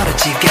 Have you got it,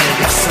 do you get it?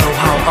 If so,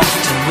 how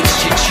often? Which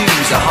do you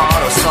choose, a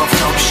hard or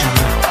soft option?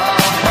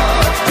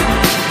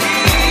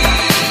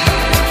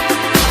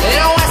 In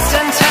a West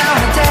End town, a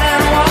dead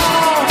end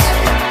world,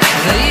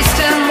 the East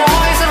End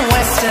boys and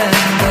West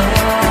End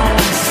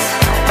girls.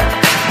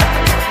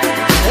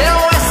 In a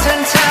West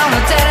End town, a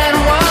dead end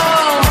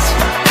world,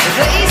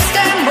 the East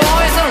End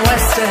boys and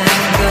West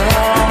End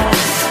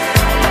girls.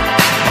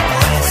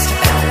 West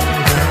End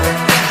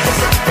girls.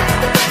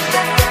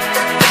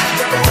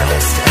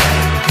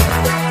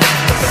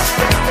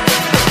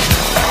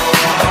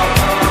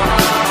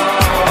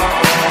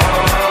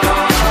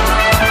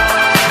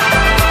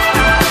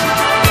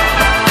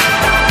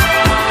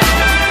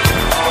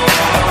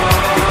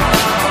 West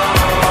End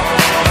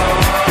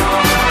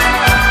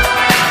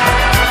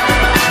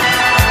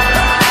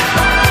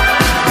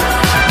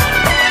girls.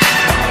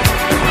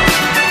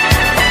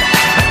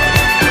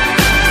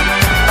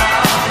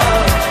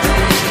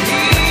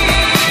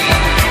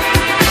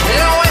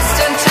 In a West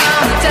End town,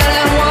 a dead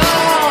end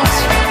world,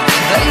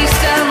 the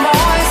East End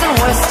boys and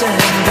West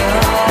End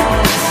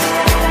girls.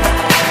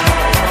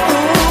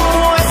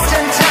 Ooh, West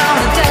End town, a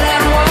dead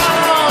end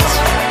world,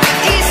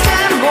 East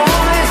End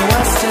boys,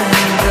 West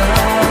End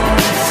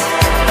girls.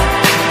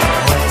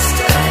 West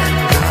End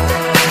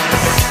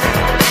girls.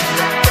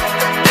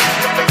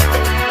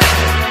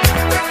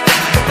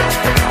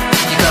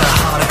 You got a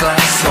heart of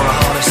glass or a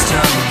heart of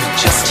stone,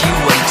 just you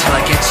wait till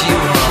I get you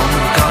home.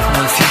 We've got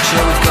no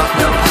future, we've got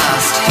no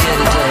past, here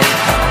today,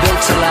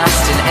 built to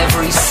last in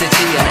every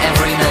city and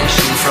every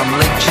nation, from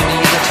Lake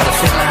Geneva to the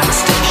Finland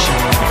station.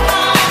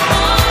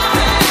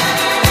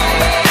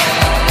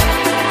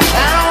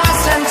 And a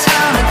West End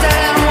town, a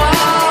dead end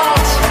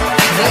world,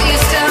 the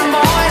East End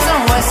boys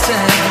and West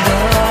End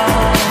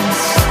girls.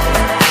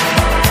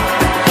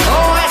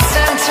 Oh, West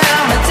End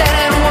town, a dead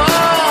end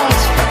world,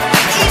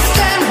 East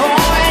End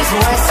boys,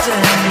 West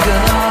End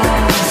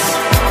girls.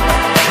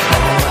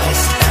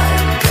 West End girls. West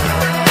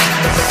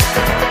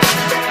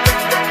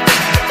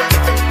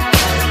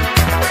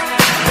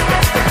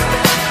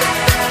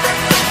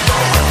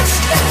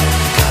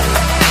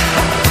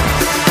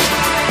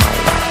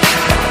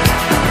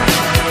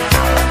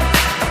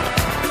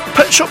End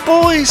Pet Shop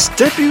Boys'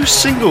 debut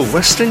single,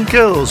 West End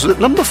Girls, was at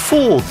number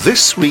 4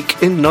 this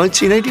week in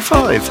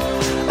 1985.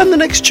 And the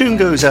next tune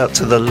goes out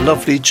to the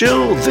lovely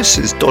Jill. This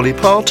is Dolly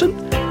Parton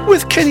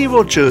with Kenny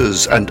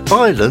Rogers and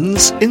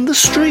Islands in the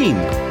Stream.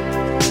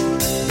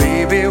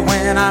 Baby,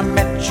 when I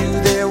met you,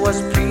 there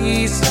was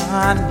peace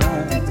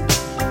unknown.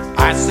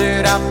 I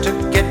set out to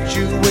get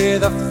you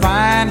with a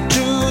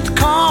fine-tooth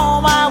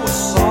comb. I was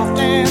soft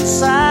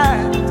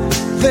inside.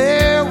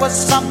 There was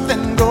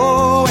something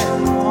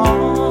going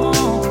on.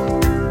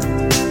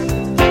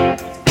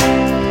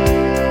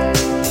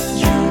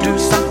 You do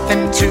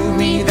something to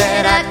me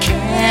that I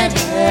can't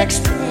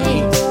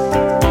explain.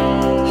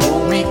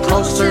 Hold me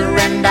closer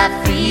and I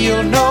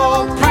feel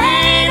no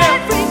pain.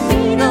 Every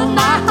beat of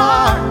my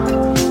heart,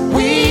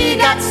 we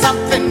got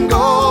something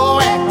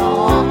going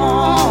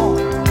on.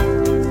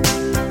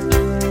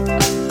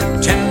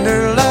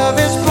 Tender love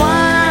is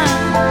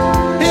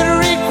blind, it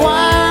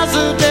requires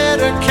a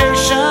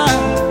dedication.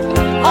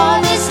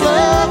 All this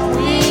love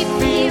we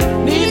feel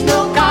needs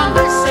no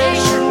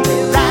conversation. We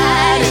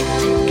ride it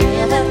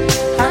together,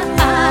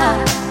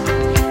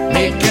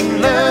 making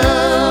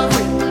love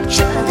with each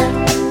other.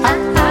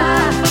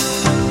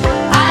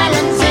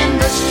 Islands in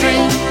the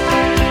stream,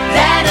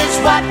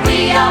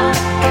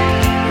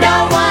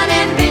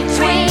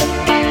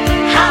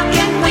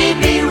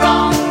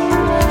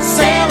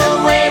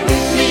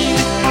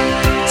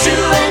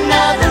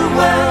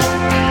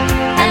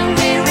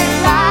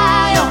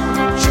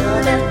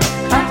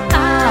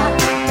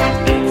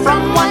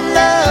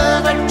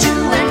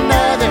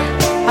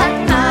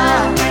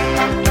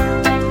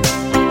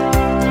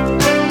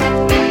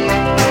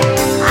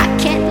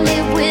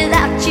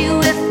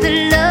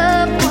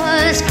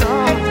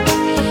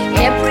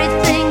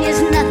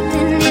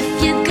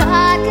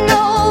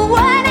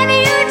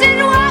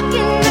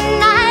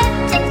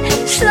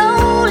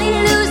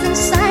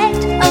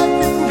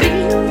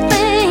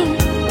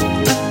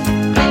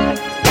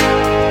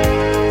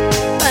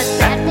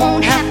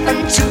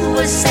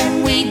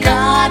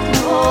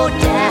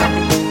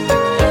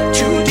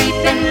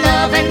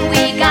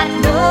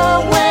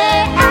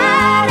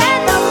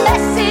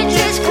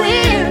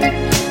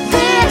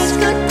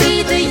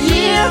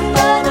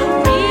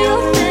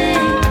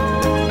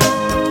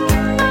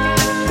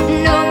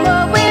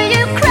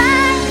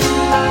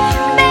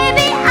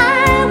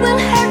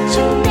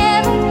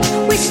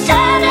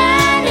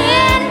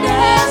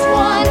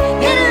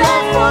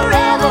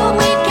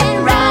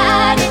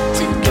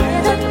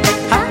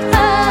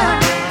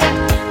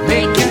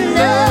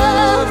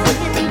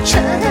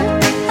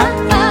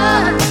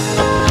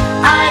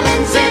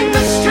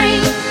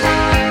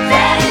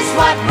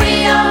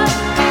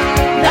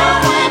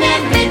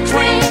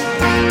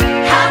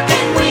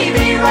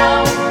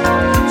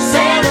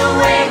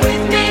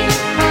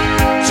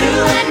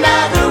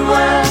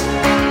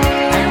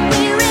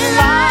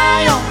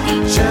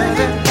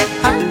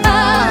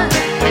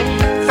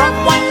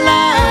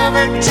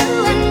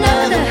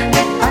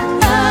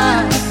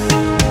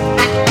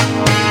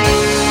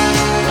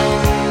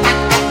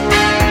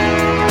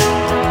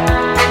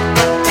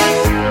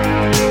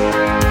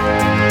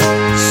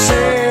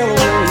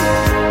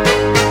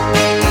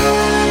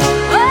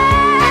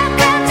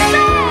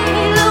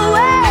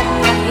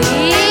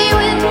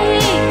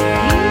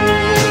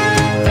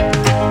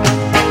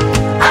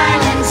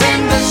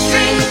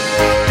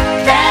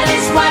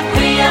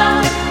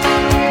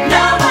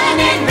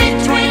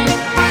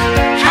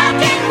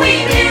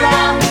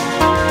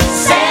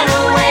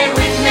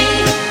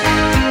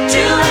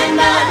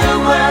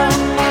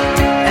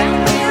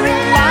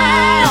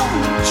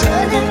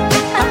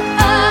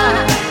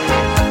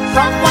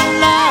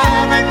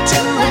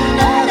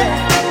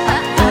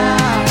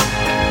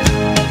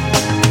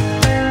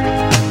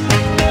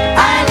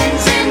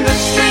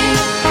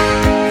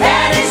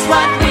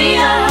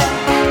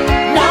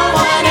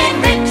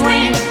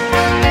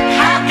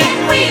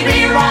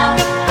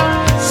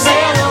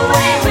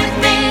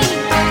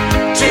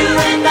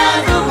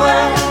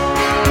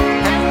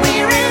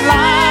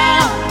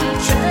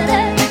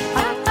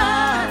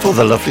 for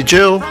the lovely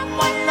Jill,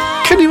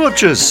 Kenny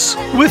Rogers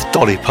with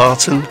Dolly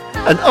Parton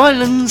and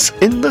Islands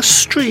in the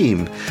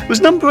Stream was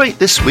number 8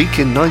 this week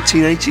in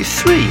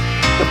 1983.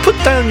 Now put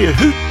down your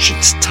hooch,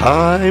 it's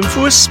time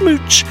for a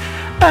smooch.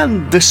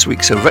 And this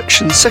week's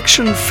erection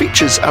section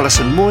features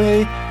Alison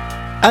Moyet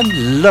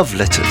and Love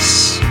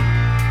Letters.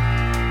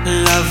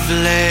 Love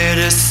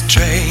letters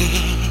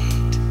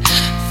straight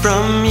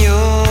from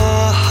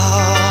your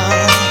heart.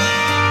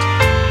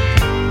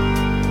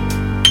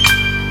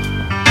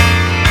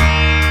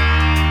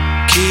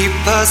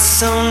 Keep us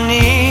so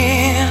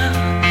near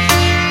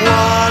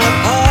while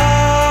apart.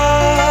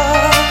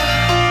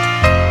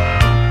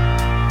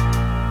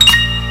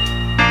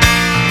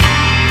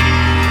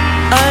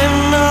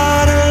 I'm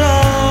not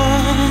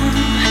alone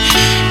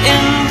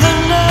in the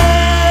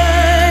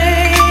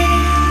night.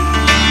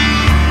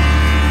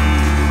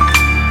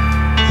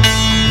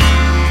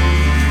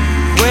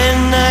 When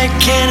I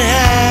can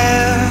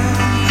have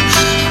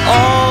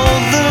all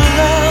the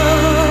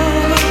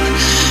love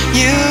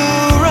you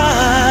write,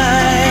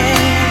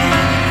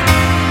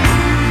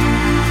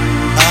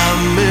 I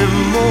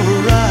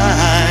memorize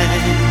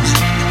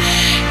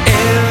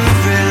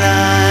every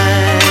line,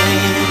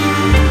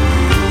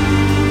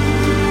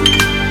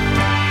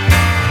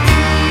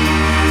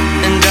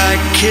 and I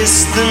kiss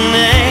the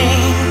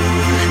name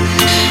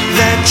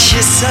that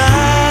you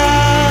sign.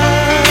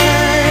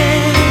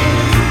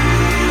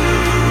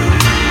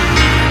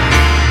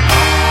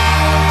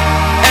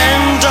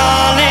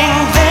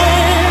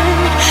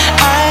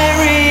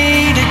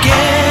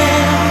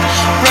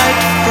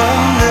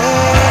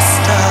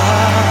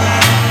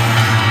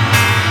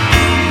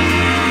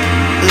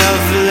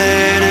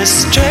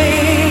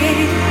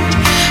 Straight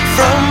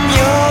from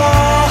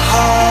your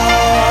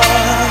heart,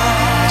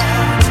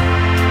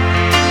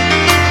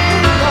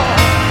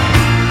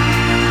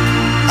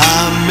 I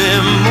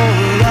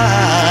memorize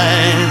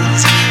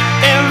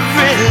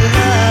every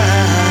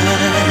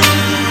line,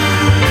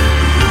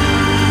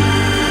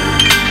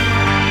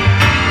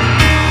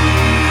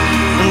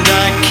 and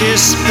I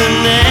kiss the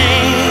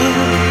name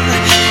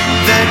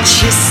that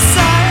you sign.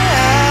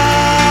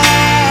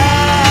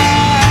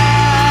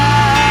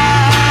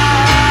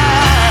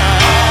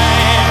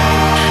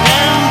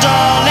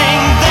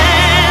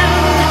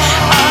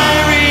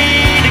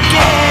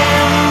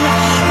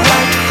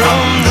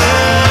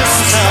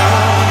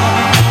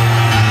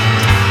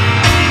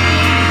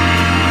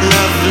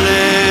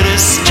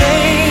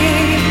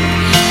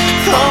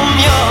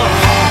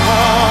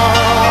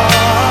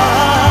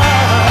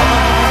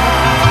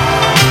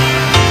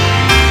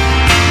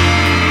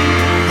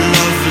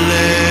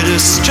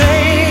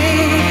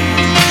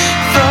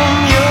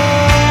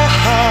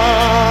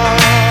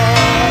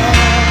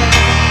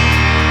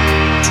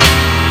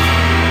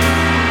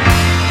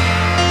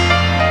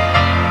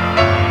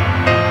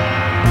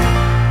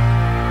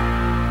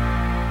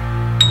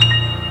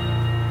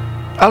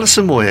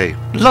 Alison Moyet,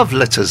 Love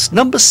Letters,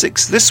 number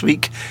 6 this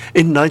week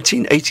in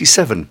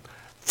 1987.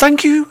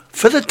 Thank you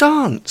for the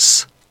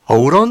dance.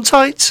 Hold on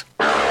tight.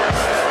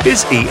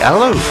 Here's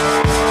ELO.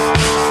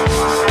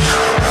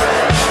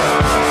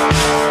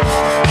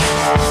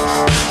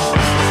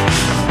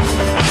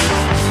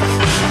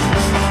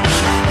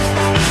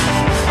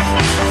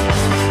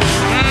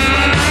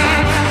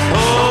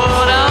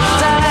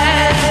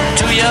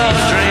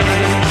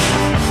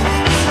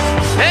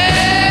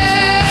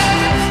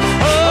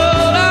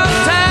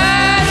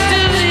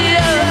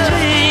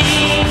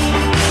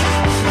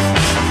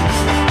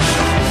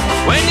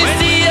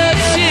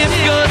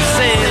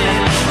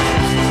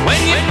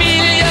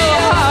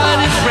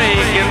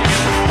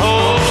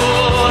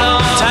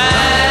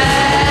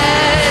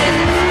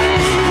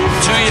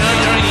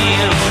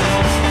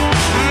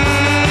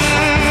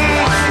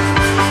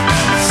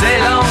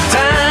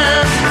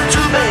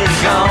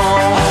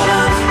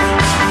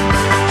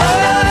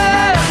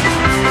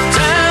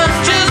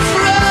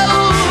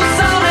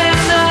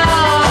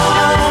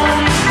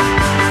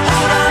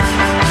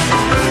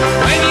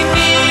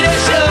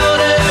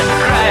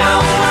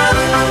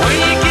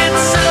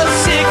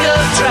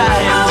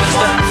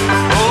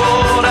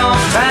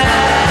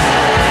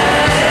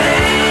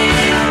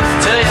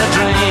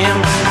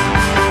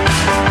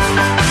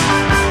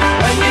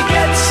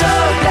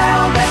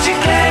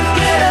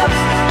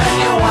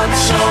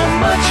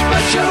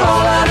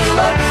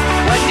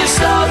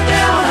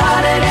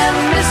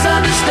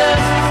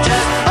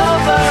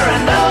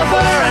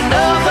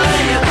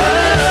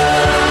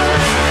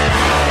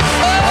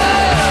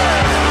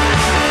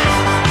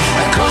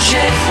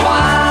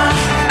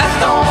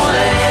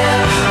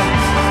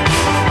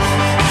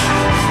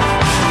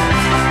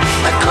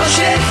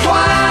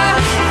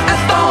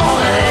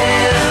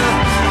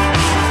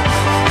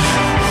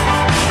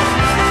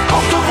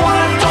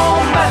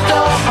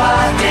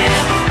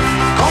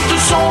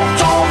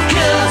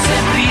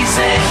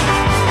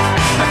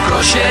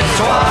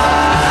 Accroche-toi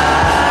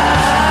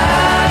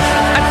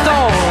à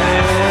ton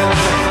rêve.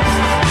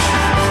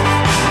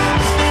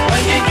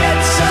 When you get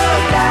so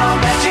down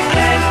that you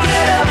can't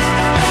get up,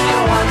 and you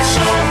want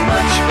so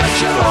much but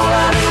you're all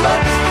out of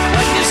luck,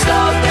 when you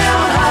slow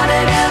down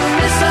hearted and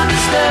misunderstood.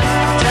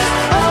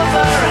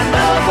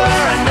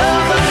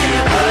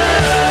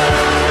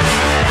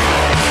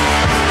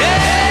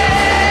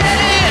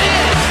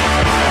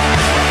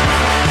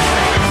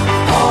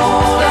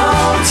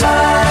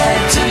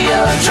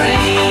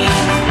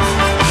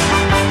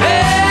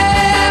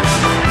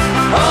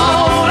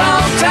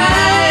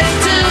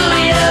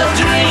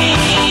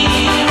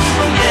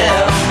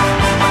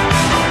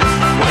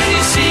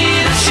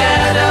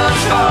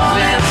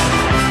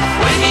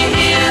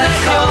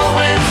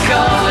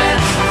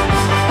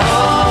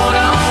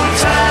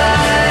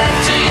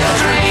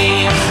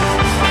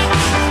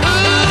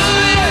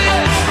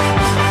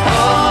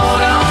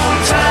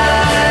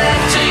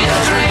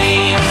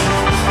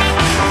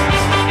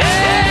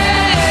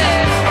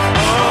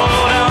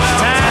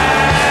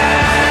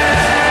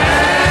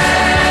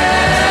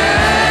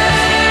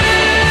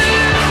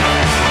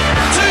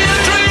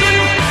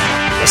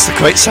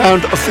 Great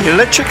sound of the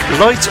Electric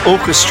Light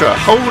Orchestra,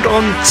 Hold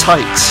On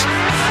Tight.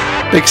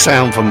 Big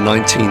sound from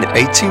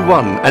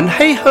 1981. And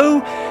hey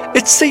ho,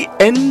 it's the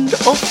end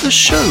of the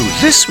show.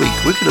 This week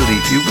we're going to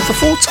leave you with the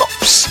Four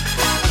Tops.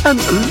 And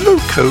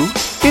Loco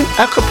in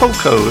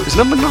Acapulco is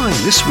number 9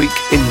 this week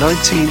in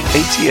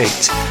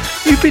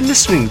 1988. You've been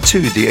listening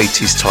to the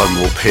 80s Time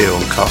Warp here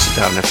on Castle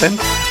Down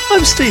FM.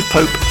 I'm Steve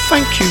Pope.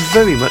 Thank you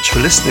very much for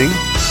listening.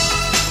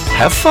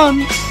 Have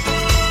fun.